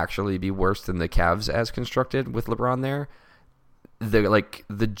not actually be worse than the Cavs as constructed with LeBron there,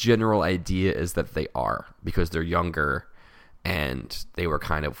 the general idea is that they are, because they're younger and they were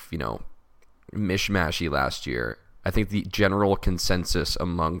kind of, mishmashy last year. I think the general consensus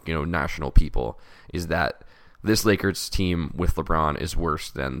among, national people is that this Lakers team with LeBron is worse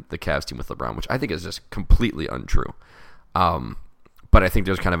than the Cavs team with LeBron, which I think is just completely untrue. But I think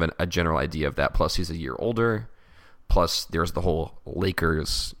there's kind of a general idea of that. Plus, he's a year older. Plus, there's the whole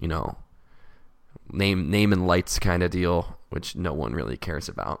Lakers, name and lights kind of deal, which no one really cares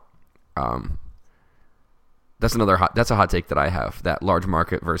about. That's a hot take that I have, that large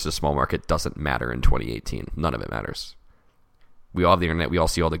market versus small market doesn't matter in 2018. None of it matters. We all have the internet. We all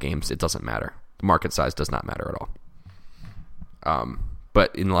see all the games. It doesn't matter. The market size does not matter at all.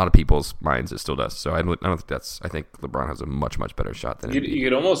 But in a lot of people's minds, it still does. So I don't think I think LeBron has a much, much better shot than him. You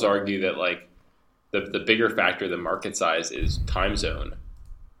could almost argue that like the bigger factor than market size is time zone.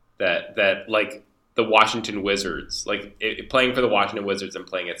 That like the Washington Wizards, playing for the Washington Wizards and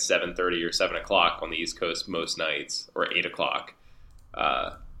playing at 7:30 or 7 o'clock on the East Coast most nights, or 8 o'clock,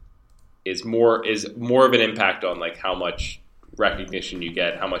 is more of an impact on like how much recognition you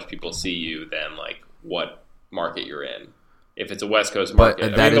get, how much people see you, than like what market you're in. If it's a West Coast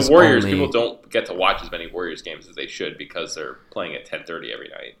market, the Warriors, people don't get to watch as many Warriors games as they should because they're playing at 10:30 every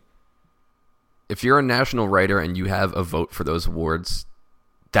night. If you're a national writer and you have a vote for those awards,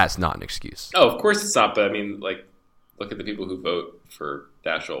 that's not an excuse. Oh, of course it's not. But look at the people who vote for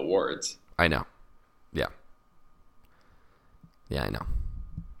national awards. I know. Yeah. Yeah, I know.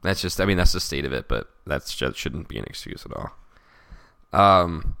 That's just, that's the state of it, but that shouldn't be an excuse at all.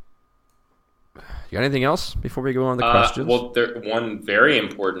 You got anything else before we go on to the questions? Well, one very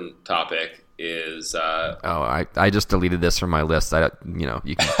important topic is... I just deleted this from my list.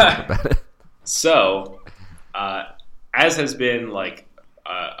 You can talk about it. So, as has been like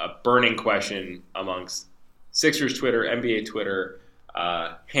a burning question amongst Sixers Twitter, NBA Twitter,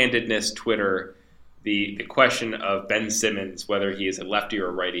 Handedness Twitter, the question of Ben Simmons, whether he is a lefty or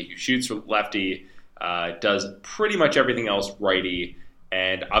a righty who shoots lefty, does pretty much everything else righty,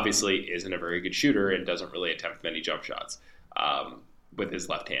 and obviously isn't a very good shooter and doesn't really attempt many jump shots with his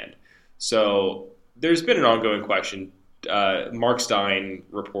left hand. So there's been an ongoing question. Mark Stein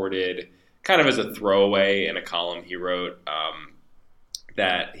reported, kind of as a throwaway in a column he wrote,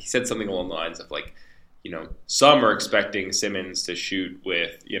 that he said something along the lines of like, some are expecting Simmons to shoot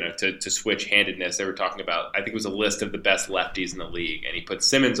with, to switch handedness. They were talking about, I think it was a list of the best lefties in the league, and he put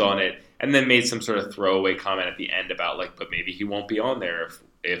Simmons on it and then made some sort of throwaway comment at the end about like, but maybe he won't be on there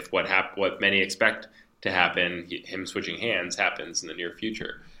if what many expect to happen, him switching hands, happens in the near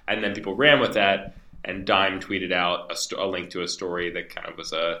future. And then people ran with that, and Dime tweeted out a link to a story that kind of was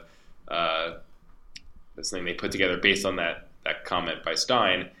this thing they put together based on that comment by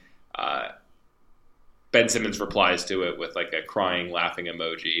Stein. Ben Simmons replies to it with like a crying, laughing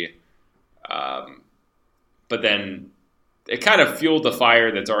emoji. But then it kind of fueled the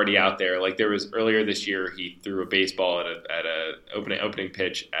fire that's already out there. Like there was earlier this year, he threw a baseball at a opening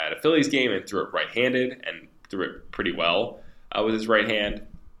pitch at a Phillies game and threw it right-handed and threw it pretty well with his right hand.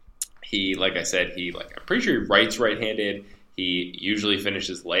 He, like I said, I'm pretty sure he writes right-handed. He usually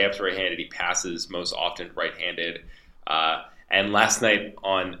finishes layups right-handed. He passes most often right-handed. And last night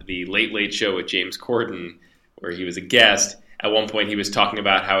on the Late Late Show with James Corden, where he was a guest, at one point he was talking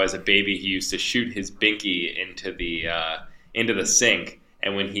about how as a baby he used to shoot his binky into the sink,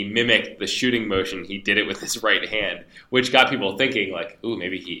 and when he mimicked the shooting motion, he did it with his right hand, which got people thinking like, ooh,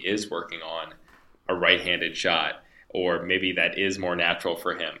 maybe he is working on a right-handed shot, or maybe that is more natural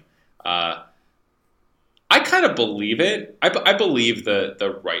for him. I kind of believe it. I believe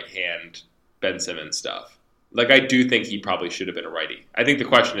the right hand Ben Simmons stuff. Like, I do think he probably should have been a righty. I think the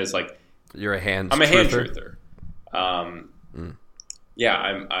question is like, you're a hand. I'm a hand truther.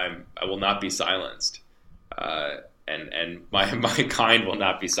 Yeah, I will not be silenced, and my kind will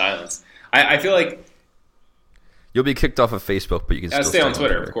not be silenced. I feel like you'll be kicked off of Facebook, but you can still stay on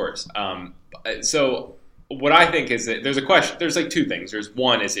Twitter, of course. So what I think is that there's a question. There's like two things. There's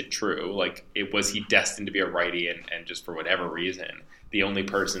one, is it true? Like, was he destined to be a righty, and just for whatever reason, the only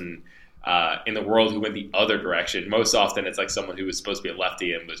person in the world who went the other direction? Most often, it's like someone who was supposed to be a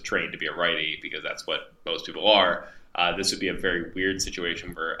lefty and was trained to be a righty, because that's what most people are. This would be a very weird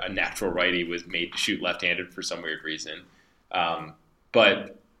situation where a natural righty was made to shoot left-handed for some weird reason.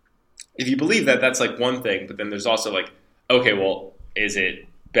 But if you believe that, that's like one thing. But then there's also like, okay, well, is it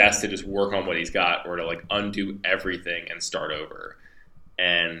best to just work on what he's got, or to like undo everything and start over?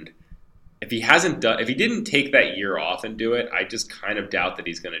 And if he didn't take that year off and do it, I just kind of doubt that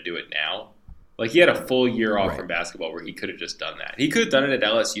he's going to do it now. Like, he had a full year off from basketball where he could have just done that. He could have done it at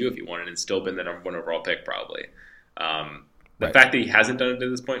LSU if he wanted and still been the number 1 overall pick, probably. The fact that he hasn't done it to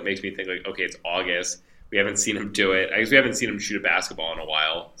this point makes me think, like, okay, it's August. We haven't seen him do it. I guess we haven't seen him shoot a basketball in a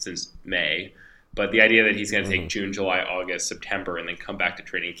while, since May. But the idea that he's going to take June, July, August, September, and then come back to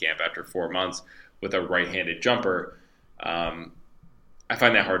training camp after 4 months with a right-handed jumper, I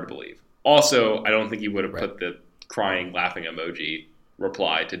find that hard to believe. Also, I don't think he would have put the crying, laughing emoji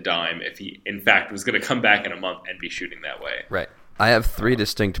reply to Dime if he, in fact, was going to come back in a month and be shooting that way. Right. I have 3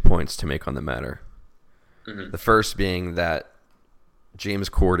 distinct points to make on the matter. The first being that James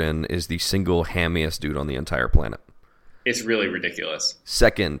Corden is the single hammiest dude on the entire planet. It's really ridiculous.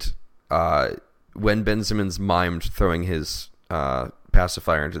 Second, when Ben Simmons mimed throwing his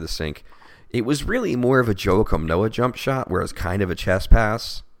pacifier into the sink, it was really more of a Joakim Noah jump shot, where it's kind of a chest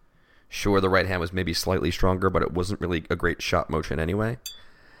pass. Sure, the right hand was maybe slightly stronger, but it wasn't really a great shot motion anyway.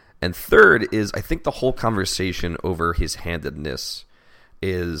 And third is, I think the whole conversation over his handedness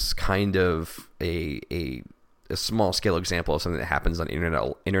is kind of a small-scale example of something that happens on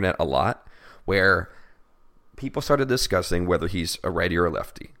the internet a lot, where people started discussing whether he's a righty or a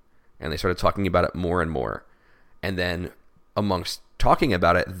lefty, and they started talking about it more and more. And then amongst talking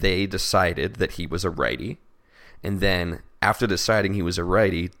about it, they decided that he was a righty, and then after deciding he was a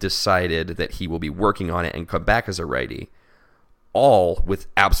righty, decided that he will be working on it and come back as a righty, all with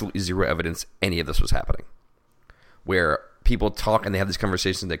absolutely zero evidence any of this was happening. Where people talk and they have these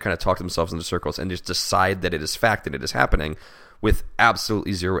conversations, they kind of talk themselves into circles and just decide that it is fact and it is happening with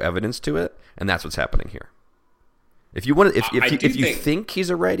absolutely zero evidence to it, and that's what's happening here. If you want to, if you think he's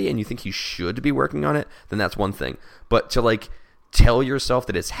a righty and you think he should be working on it, then that's one thing. But to like tell yourself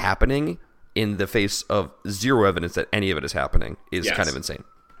that it's happening in the face of zero evidence that any of it is happening is kind of insane.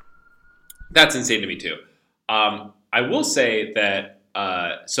 That's insane to me too. I will say that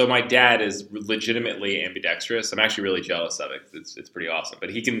so my dad is legitimately ambidextrous. I'm actually really jealous of it. It's pretty awesome. But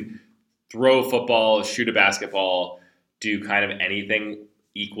he can throw a football, shoot a basketball, do kind of anything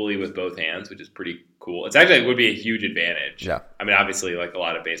equally with both hands, which is pretty cool. It's actually, it would be a huge advantage. Yeah. I mean, obviously, like a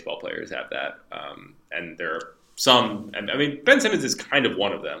lot of baseball players have that. And there are some, and I mean, Ben Simmons is kind of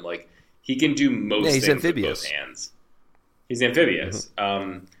one of them. Like, he can do most things amphibious. With both hands. He's amphibious.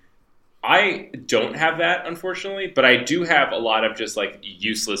 Mm-hmm. I don't have that, unfortunately, but I do have a lot of just like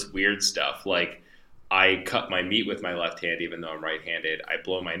useless, weird stuff. Like, I cut my meat with my left hand, even though I'm right-handed. I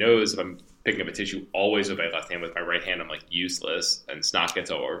blow my nose if I'm picking up a tissue, always with my left hand. With my right hand, I'm like useless, and snot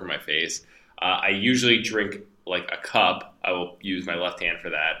gets all over my face. I usually drink like a cup. I will use my left hand for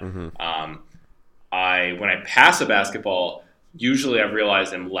that. Mm-hmm. When I pass a basketball, usually I've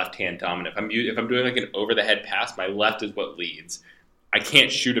realized I'm left-hand dominant. If I'm doing like an over-the-head pass, my left is what leads. I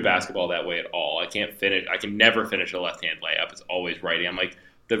can't shoot a basketball that way at all. I can never finish a left-hand layup. It's always righty. I'm like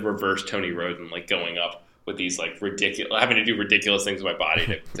the reverse Tony Roden, like going up with these like having to do ridiculous things with my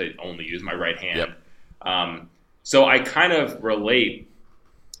body to only use my right hand. Yep. So I kind of relate,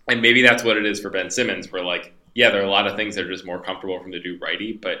 and maybe that's what it is for Ben Simmons, where like, yeah, there are a lot of things that are just more comfortable for him to do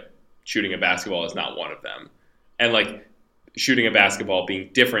righty, but shooting a basketball is not one of them. And like shooting a basketball being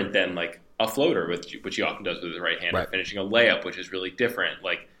different than like a floater, which he often does with his right hand, right. Or finishing a layup, which is really different.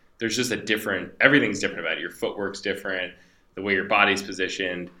 Like, there's just everything's different about it. Your footwork's different, the way your body's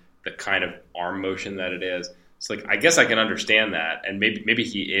positioned, the kind of arm motion that it is. It's like, I guess I can understand that, and maybe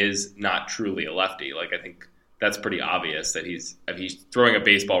he is not truly a lefty. Like, I think that's pretty obvious that if he's throwing a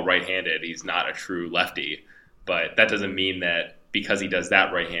baseball right-handed, he's not a true lefty. But that doesn't mean that because he does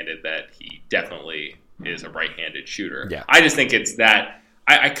that right-handed that he definitely is a right-handed shooter. Yeah. I just think it's that.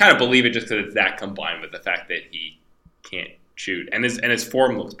 I kind of believe it just because it's that combined with the fact that he can't shoot, and his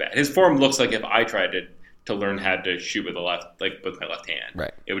form looks bad. His form looks like if I tried to learn how to shoot with with my left hand,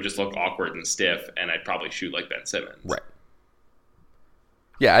 right? It would just look awkward and stiff, and I'd probably shoot like Ben Simmons, right?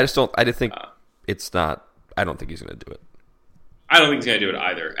 Yeah, I just think it's not. I don't think he's going to do it. I don't think he's going to do it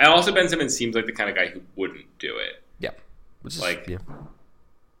either. And also, Ben Simmons seems like the kind of guy who wouldn't do it. Yeah,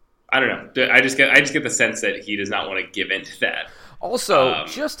 I don't know. I just get the sense that he does not want to give in to that. Also,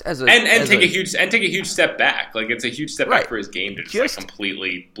 just as a take a huge step back. Like, it's a huge step back for his game to just like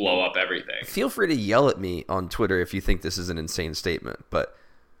completely blow up everything. Feel free to yell at me on Twitter if you think this is an insane statement, but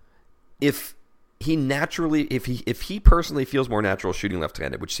if he personally feels more natural shooting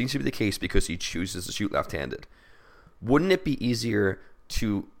left-handed, which seems to be the case because he chooses to shoot left-handed, wouldn't it be easier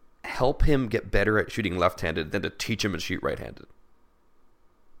to help him get better at shooting left-handed than to teach him to shoot right-handed?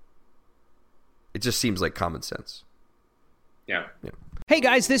 It just seems like common sense. Yeah. Hey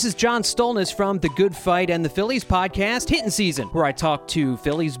guys, this is John Stolnis from The Good Fight and the Phillies podcast, Hittin' Season, where I talk to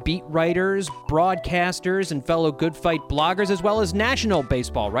Phillies beat writers, broadcasters, and fellow Good Fight bloggers, as well as national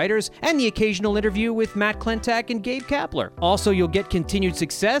baseball writers, and the occasional interview with Matt Klentak and Gabe Kapler. Also, you'll get Continued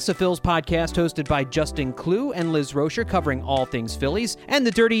Success, a Phils podcast hosted by Justin Klugh and Liz Rocher, covering all things Phillies, and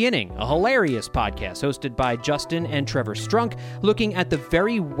The Dirty Inning, a hilarious podcast hosted by Justin and Trevor Strunk, looking at the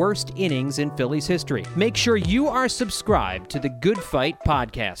very worst innings in Phillies history. Make sure you are subscribed to The Good Fight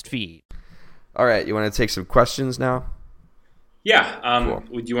podcast feed. All right, you want to take some questions now? Yeah.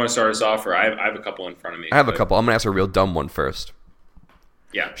 Cool. Do you want to start us off, or I have a couple in front of me? I have a couple. I'm going to ask a real dumb one first.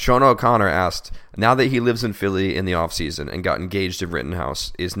 Yeah. Sean O'Connor asked, now that he lives in Philly in the offseason and got engaged in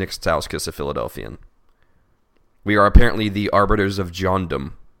Rittenhouse, is Nick Stauskas a Philadelphian? We are apparently the arbiters of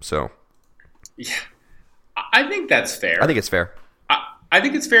Johndom, so. Yeah. I think that's fair. I think it's fair. I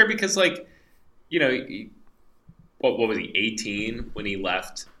think it's fair because, like, you know, what was he, 18 when he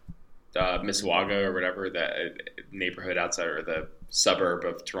left Mississauga or whatever, the neighborhood outside or the suburb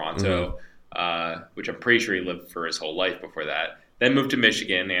of Toronto, which I'm pretty sure he lived for his whole life before that. Then moved to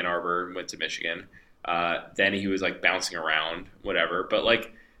Michigan, Ann Arbor, went to Michigan. Then he was like bouncing around, whatever. But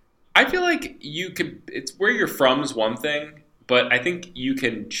like, I feel like it's where you're from is one thing, but I think you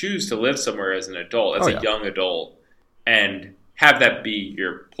can choose to live somewhere as an adult, as a young adult, and have that be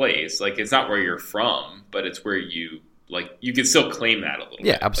your place. Like, it's not where you're from, but it's where you can still claim that a little bit.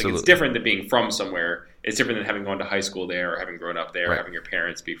 Yeah, absolutely. Like, it's different than being from somewhere. It's different than having gone to high school there or having grown up there or having your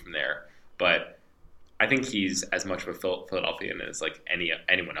parents be from there. But I think he's as much of a Philadelphian as like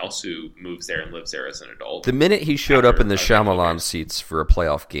anyone else who moves there and lives there as an adult. The minute he showed up in the Shyamalan seats for a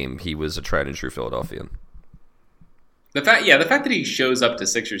playoff game, he was a tried and true Philadelphian. The fact that he shows up to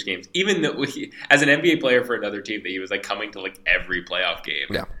Sixers games, even though as an NBA player for another team, that he was like coming to like every playoff game,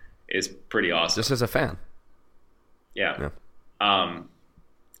 is pretty awesome. Just as a fan. Yeah.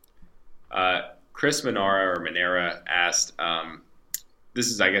 Chris Manera asked, this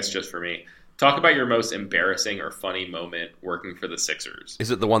is, I guess, just for me. Talk about your most embarrassing or funny moment working for the Sixers.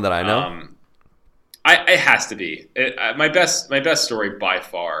 Is it the one that I know? It has to be my best story by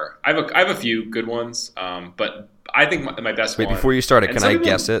far. I have a few good ones, but I think my best one. Wait, before you start it, can I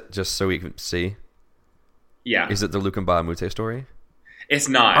guess it just so we can see? Yeah. Is it the Luc Mbah a Moute story? It's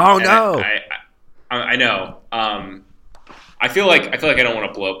not. Oh no! I know. I feel like I don't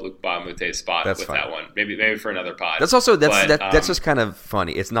want to blow up Luc Mbah a Moute's spot with that one. Maybe for another pod. That's also that's just kind of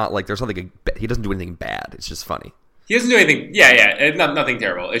funny. It's not like there's something he doesn't do anything bad. It's just funny. He doesn't do anything. Yeah. Nothing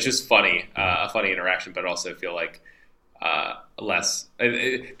terrible. It's just funny, a funny interaction, but also feel like less.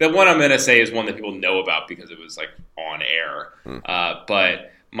 The one I'm gonna say is one that people know about because it was like on air.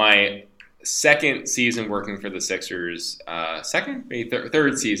 But my second season working for the Sixers,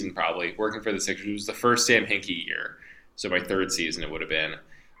 third season probably working for the Sixers, was the first Sam Hinkie year. So my third season it would have been.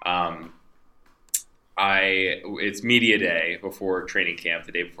 It's media day before training camp,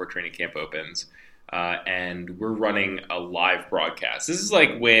 the day before training camp opens, and we're running a live broadcast. This is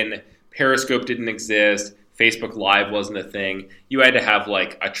like when Periscope didn't exist, Facebook Live wasn't a thing. You had to have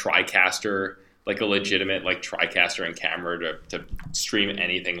like a TriCaster, like a legitimate like TriCaster and camera to stream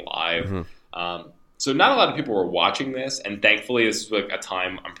anything live. So not a lot of people were watching this, and thankfully this was like a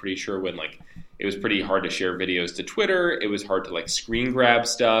time, I'm pretty sure, when like it was pretty hard to share videos to Twitter. It was hard to like screen grab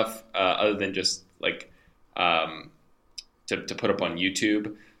stuff other than just like to put up on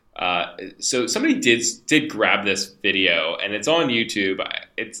YouTube. So somebody did grab this video, and it's on YouTube.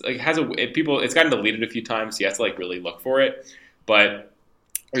 It's like it's gotten deleted a few times, so you have to like really look for it. But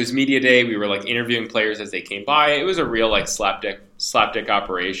it was media day. We were like interviewing players as they came by. It was a real like slapdick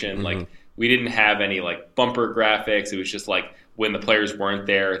operation. Like, we didn't have any like bumper graphics. It was just like when the players weren't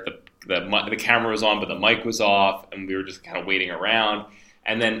there, the camera was on, but the mic was off, and we were just kind of waiting around.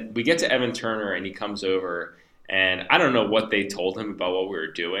 And then we get to Evan Turner, and he comes over, and I don't know what they told him about what we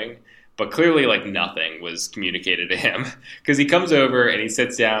were doing, but clearly like nothing was communicated to him, because he comes over and he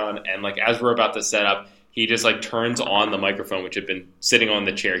sits down, and like as we're about to set up, he just like turns on the microphone, which had been sitting on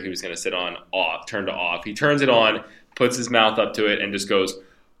the chair he was going to sit on, turned to off. He turns it on, puts his mouth up to it, and just goes,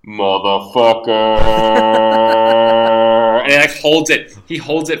 "Motherfucker!" And he like holds it. He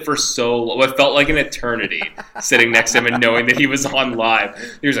holds it for so long. What felt like an eternity, sitting next to him and knowing that he was on live.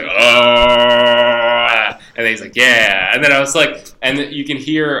 He was like, oh, and then he's like, yeah. And then I was like, and you can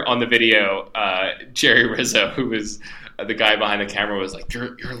hear on the video, Jerry Rizzo, who was the guy behind the camera, was like,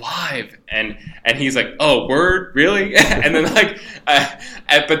 "You're live," and he's like, "Oh, word, really?" And then like,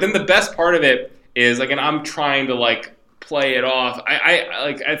 but then the best part of it is like, and I'm trying to like play it off. I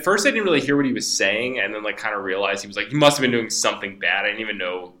like at first I didn't really hear what he was saying, and then like kind of realized he was like, he must have been doing something bad. I didn't even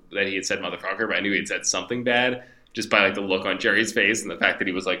know that he had said motherfucker, but I knew he had said something bad just by like the look on Jerry's face and the fact that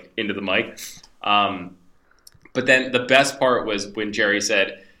he was like into the mic. But then the best part was when Jerry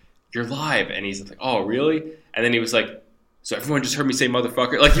said, "You're live," and he's like, "Oh, really?" And then he was like, "So everyone just heard me say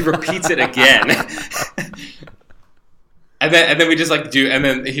motherfucker." Like he repeats it again. and then we just like and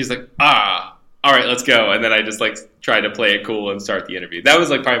then he's like, all right, let's go. And then I just like tried to play it cool and start the interview. That was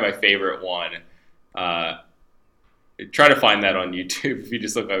like probably my favorite one. Try to find that on YouTube. If you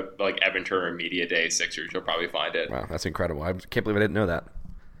just look up like Evan Turner Media Day Sixers, you'll probably find it. Wow, that's incredible. I can't believe I didn't know that.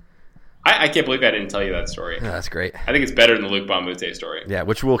 I can't believe I didn't tell you that story. Yeah, that's great. I think it's better than the Luke Bonmute story. Yeah,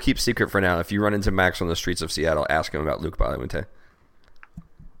 which we'll keep secret for now. If you run into Max on the streets of Seattle, ask him about Luke Bonmute.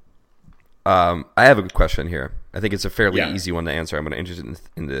 I have a question here. I think it's a fairly easy one to answer. I'm going to interested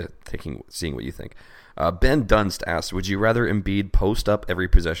in seeing what you think. Ben Dunst asked, would you rather Embiid post up every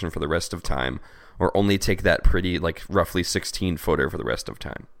possession for the rest of time or only take that pretty, like, roughly 16-footer for the rest of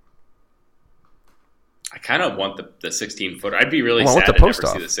time? I kind of want the 16-footer. I'd be really sad to never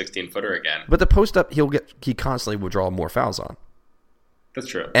see the 16-footer again. But the post-up, he constantly will draw more fouls on. That's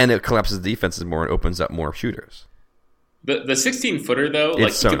true. And it collapses the defenses more and opens up more shooters. The 16-footer, though,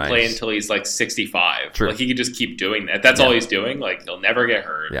 like he could play until he's like 65. True. Like he could just keep doing that. That's all he's doing. Like he'll never get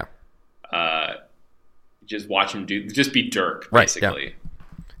hurt. Yeah. Just watch him just be Dirk, basically. Right, yeah.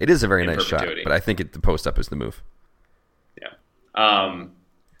 It is a very nice shot, but I think the post-up is the move. Yeah.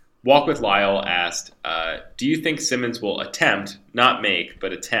 Walk with Lyle asked, do you think Simmons will attempt, not make,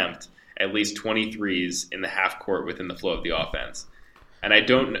 but attempt at least 23s in the half court within the flow of the offense? And I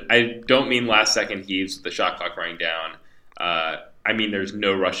don't mean last second heaves with the shot clock running down. I mean there's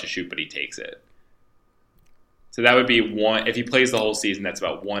no rush to shoot, but he takes it. So that would be one. If he plays the whole season, that's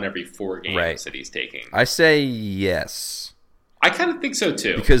about one every 4 games that he's taking. I say yes. I kind of think so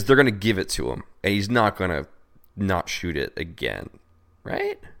too. Because they're going to give it to him, and he's not going to not shoot it again,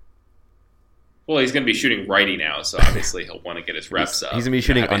 right? Well, he's going to be shooting righty now, so obviously he'll want to get his reps up. He's going to be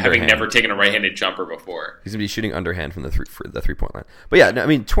shooting underhand. Having never taken a right-handed jumper before. He's going to be shooting underhand from the three-point line. But yeah, I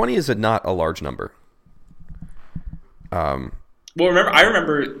mean, 20 is not a large number. Well, I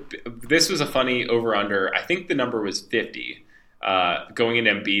remember this was a funny over-under. I think the number was 50 going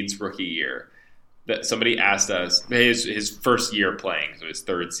into Embiid's rookie year. That somebody asked us, his first year playing, so his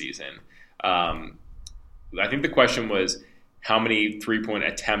third season. I think the question was, how many three-point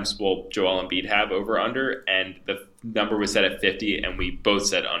attempts will Joel Embiid have over-under? And the number was set at 50, and we both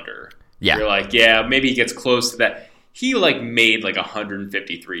said under. Yeah. We're like, yeah, maybe he gets close to that. He made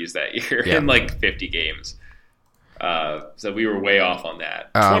 153s that year in 50 games. So we were way off on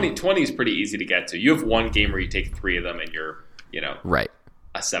that. 20 is pretty easy to get to. You have one game where you take 3 of them, and you're, right,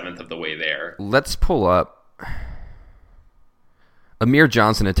 a seventh of the way there. Let's pull up. Amir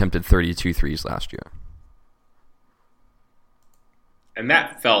Johnson attempted 32 threes last year. And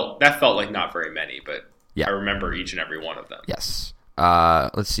that felt like not very many, but yeah. I remember each and every one of them. Yes.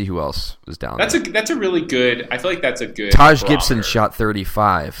 Let's see who else was down there. That's a really good. I feel like that's a good. Taj Gibson shot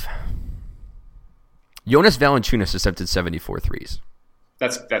 35. Jonas Valanciunas attempted 74 threes.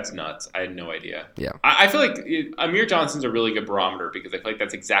 That's nuts. I had no idea. Yeah. I feel like Amir Johnson's a really good barometer because I feel like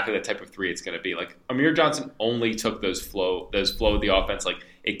that's exactly the type of three it's going to be. Like Amir Johnson only took those flow of the offense. Like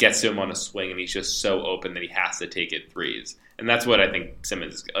it gets to him on a swing, and he's just so open that he has to take it threes. And that's what I think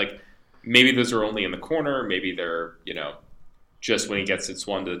Simmons is like. Maybe those are only in the corner. Maybe they're just when he gets it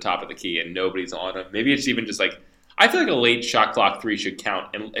swung to the top of the key and nobody's on him. Maybe it's even just I feel like a late shot clock three should count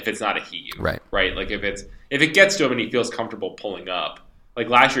if it's not a heave. Right. Like if it gets to him and he feels comfortable pulling up. Like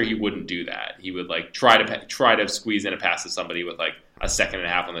last year, he wouldn't do that. He would try to squeeze in a pass to somebody with a second and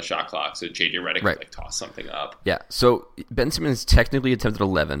a half on the shot clock. So JJ Redick would toss something up. Yeah. So Ben Simmons technically attempted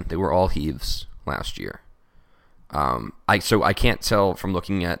 11. They were all heaves last year. I can't tell from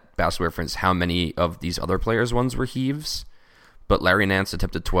looking at Basketball Reference how many of these other players' ones were heaves, but Larry Nance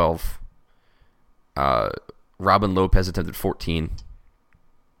attempted 12. Robin Lopez attempted 14.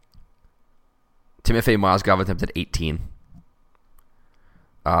 Timofey Mozgov attempted 18.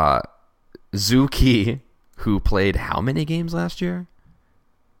 Zuki, who played how many games last year?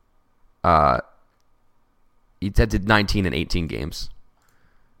 He attempted 19 and 18 games.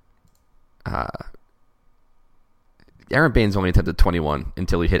 Aaron Baines only attempted 21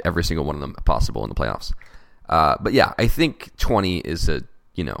 until he hit every single one of them possible in the playoffs. But yeah, I think 20 is it's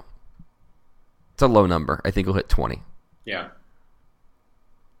a low number. I think he'll hit 20. Yeah.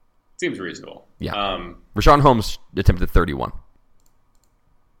 Seems reasonable. Yeah. Rashawn Holmes attempted 31.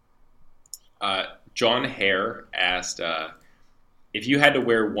 John Hare asked, if you had to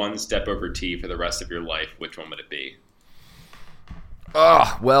wear one step over tee for the rest of your life, which one would it be?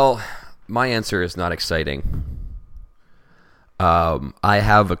 Well, my answer is not exciting. I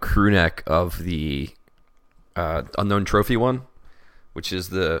have a crew neck of the Unknown Trophy one, which is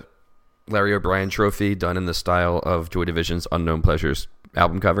the Larry O'Brien trophy done in the style of Joy Division's Unknown Pleasures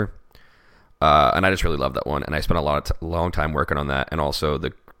album cover. And I just really love that one. And I spent a long time working on that. And also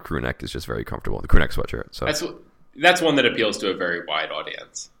the crew neck is just very comfortable. The crew neck sweatshirt. So that's one that appeals to a very wide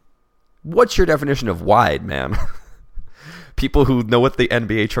audience. What's your definition of wide, man? People who know what the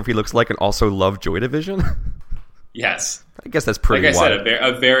NBA trophy looks like and also love Joy Division? Yes. I guess that's pretty wide. Like I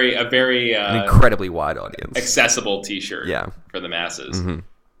said, a very an incredibly wide audience. Accessible t-shirt for the masses.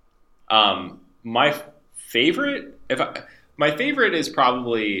 Mm-hmm. My favorite is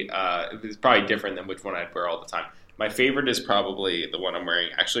probably different than which one I'd wear all the time. My favorite is probably the one I'm wearing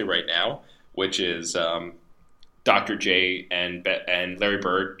actually right now, which is Dr. J and Larry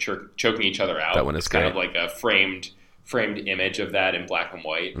Bird choking each other out. That one is kind of like a framed image of that in black and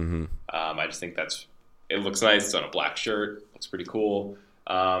white. Mm-hmm. I just think it looks nice. It's on a black shirt. Looks pretty cool.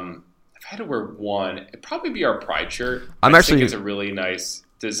 If I had to wear one, it'd probably be our Pride shirt. I think it's a really nice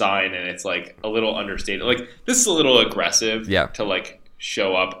design, and it's like a little understated. Like, this is a little aggressive to like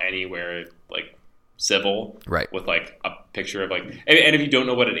show up anywhere like civil, right? With like a picture of like, and if you don't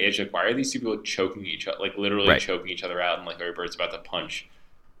know what it is, like, why are these two people choking each other, like literally choking each other out, and like Larry Bird's about to punch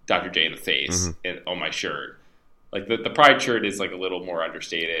Dr. J in the face on my shirt. Like the Pride shirt is like a little more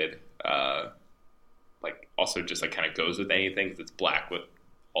understated. Like also just like kind of goes with anything because it's black with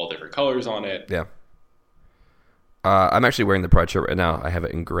all different colors on it. Yeah. I'm actually wearing the Pride shirt right now. I have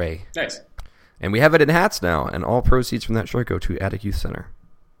it in gray. Nice. And we have it in hats now, and all proceeds from that shirt go to Attic Youth Center.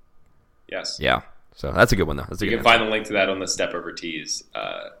 Yes. Yeah. So that's a good one, though. You can find the link to that on the Step Over Tees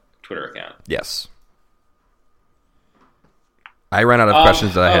Twitter account. Yes. I ran out of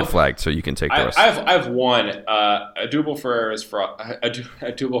questions that I had flagged, so you can take those. I have one. Adubel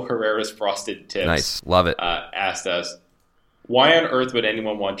Herrera's Frosted Tips. Nice. Love it. Asked us, why on earth would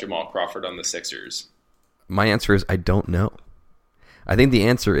anyone want Jamal Crawford on the Sixers? My answer is I don't know. I think the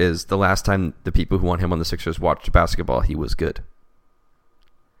answer is the last time the people who want him on the Sixers watched basketball, he was good.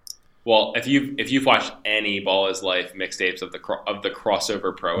 Well, if you've watched any Ball Is Life mixtapes of the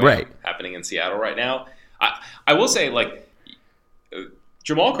crossover pro-am happening in Seattle right now, I will say, like,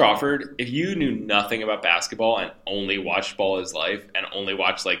 Jamal Crawford, if you knew nothing about basketball and only watched Ball Is Life and only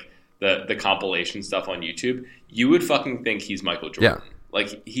watched like the compilation stuff on YouTube, you would fucking think he's Michael Jordan. Yeah.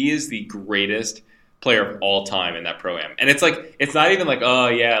 Like, he is the greatest player of all time in that pro-am. And it's like, it's not even like, oh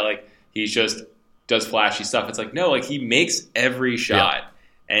yeah, like he just does flashy stuff. It's like, no, like he makes every shot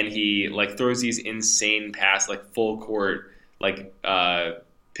and he like throws these insane pass, like full court, like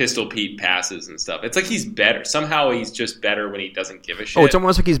Pistol Pete passes and stuff. It's like he's better. Somehow he's just better when he doesn't give a shit. Oh, it's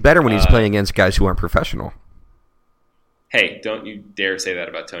almost like he's better when he's playing against guys who aren't professional. Hey, don't you dare say that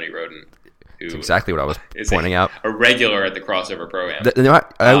about Tony Roden. That's exactly what I was pointing out. A regular at the crossover pro-am.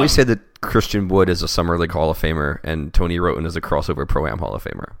 I always say that Christian Wood is a Summer League Hall of Famer and Tony Roten is a crossover pro-am Hall of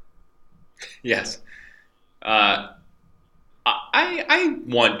Famer. Yes. I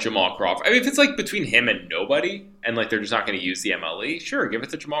want Jamal Crawford. I mean, if it's like between him and nobody, and like they're just not going to use the MLE, sure, give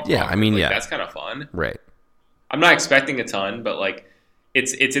it to Jamal Crawford. Yeah, I mean, like, that's kind of fun. Right. I'm not expecting a ton, but like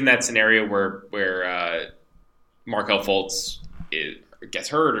it's in that scenario where Markelle Fultz gets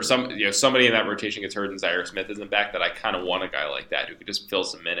hurt, or somebody in that rotation gets hurt, and Zaire Smith isn't back. That I kind of want a guy like that who could just fill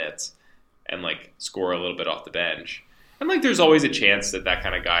some minutes and like score a little bit off the bench. And like, there's always a chance that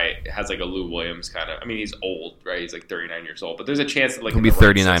kind of guy has like a Lou Williams kind of. I mean, he's old, right? He's like 39 years old, but there's a chance that like he'll be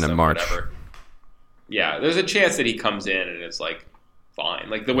 39 in March. Yeah, there's a chance that he comes in and it's like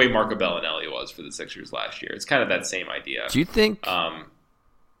fine, like the way Marco Bellinelli was for the Sixers last year. It's kind of that same idea. Do you think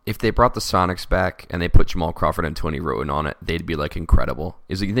if they brought the Sonics back and they put Jamal Crawford and Tony Roten on it, they'd be like incredible?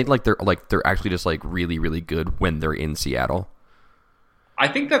 Is it, you think they're actually just like really, really good when they're in Seattle? I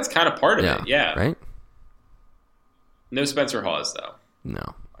think that's kind of part of it. Yeah. Right. No Spencer Hawes though. No.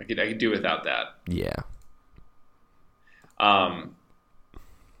 I could do without that. Yeah. I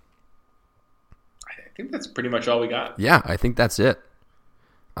think that's pretty much all we got. Yeah, I think that's it.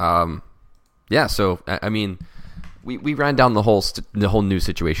 Yeah. So I mean, we ran down the whole new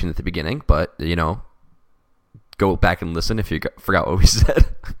situation at the beginning, but go back and listen if you forgot what we said,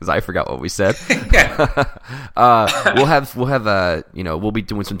 because I forgot what we said. We'll be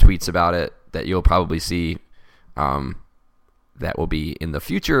doing some tweets about it that you'll probably see. That will be in the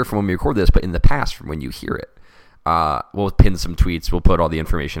future from when we record this, but in the past from when you hear it. We'll pin some tweets. We'll put all the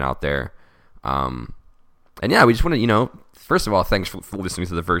information out there. And yeah, we just want to, first of all, thanks for listening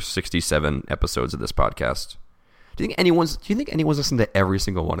to the first 67 episodes of this podcast. Do you think anyone's listened to every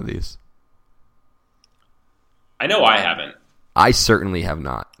single one of these? I know I haven't. I certainly have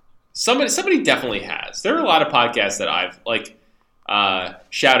not. Somebody definitely has. There are a lot of podcasts that I've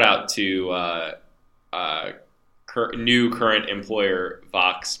shout out to new current employer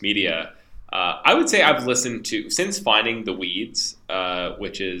Vox Media. I would say I've listened to, since finding The Weeds,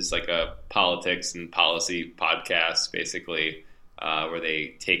 which is like a politics and policy podcast, basically, where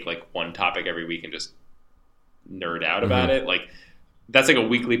they take like one topic every week and just nerd out about it. Like, that's like a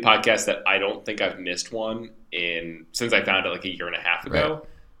weekly podcast that I don't think I've missed one since I found it like a year and a half ago. Right.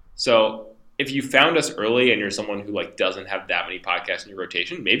 So if you found us early and you're someone who like doesn't have that many podcasts in your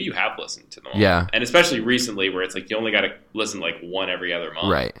rotation, maybe you have listened to them all. Yeah. And especially recently, where it's like you only got to listen like one every other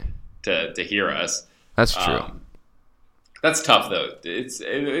month. Right. To hear us. That's true. That's tough though.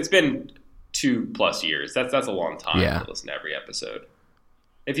 It's been 2+ years. That's a long time to listen to every episode.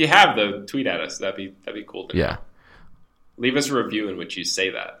 If you have though, tweet at us. That'd be cool to know. Leave us a review in which you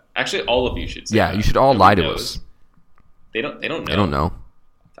say that. Actually, all of you should say that. Yeah, you should all lie to us. They don't know. They don't know.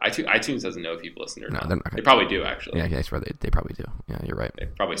 iTunes doesn't know if people listen or not. They're not. They probably do, actually. Yeah, they probably do. Yeah, you're right. They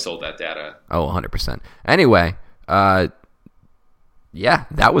probably sold that data. Oh, 100%. Anyway, yeah,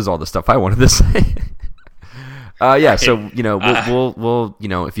 that was all the stuff I wanted to say. So we'll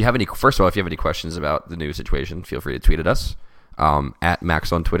if you have any, first of all, if you have any questions about the new situation, feel free to tweet at us at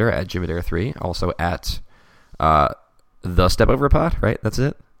Max on Twitter, at JimAdair3, also at the Step Over Pod, right? That's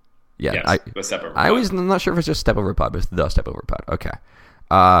it. Yeah, yes, the Step Over Pod. I'm not sure if it's just Step Over Pod, but it's the Step Over Pod. Okay.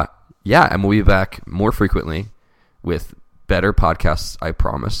 And we'll be back more frequently with better podcasts, I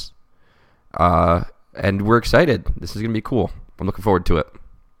promise. And we're excited. This is going to be cool. I'm looking forward to it.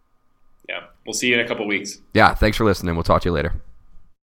 Yeah. We'll see you in a couple weeks. Yeah. Thanks for listening. We'll talk to you later.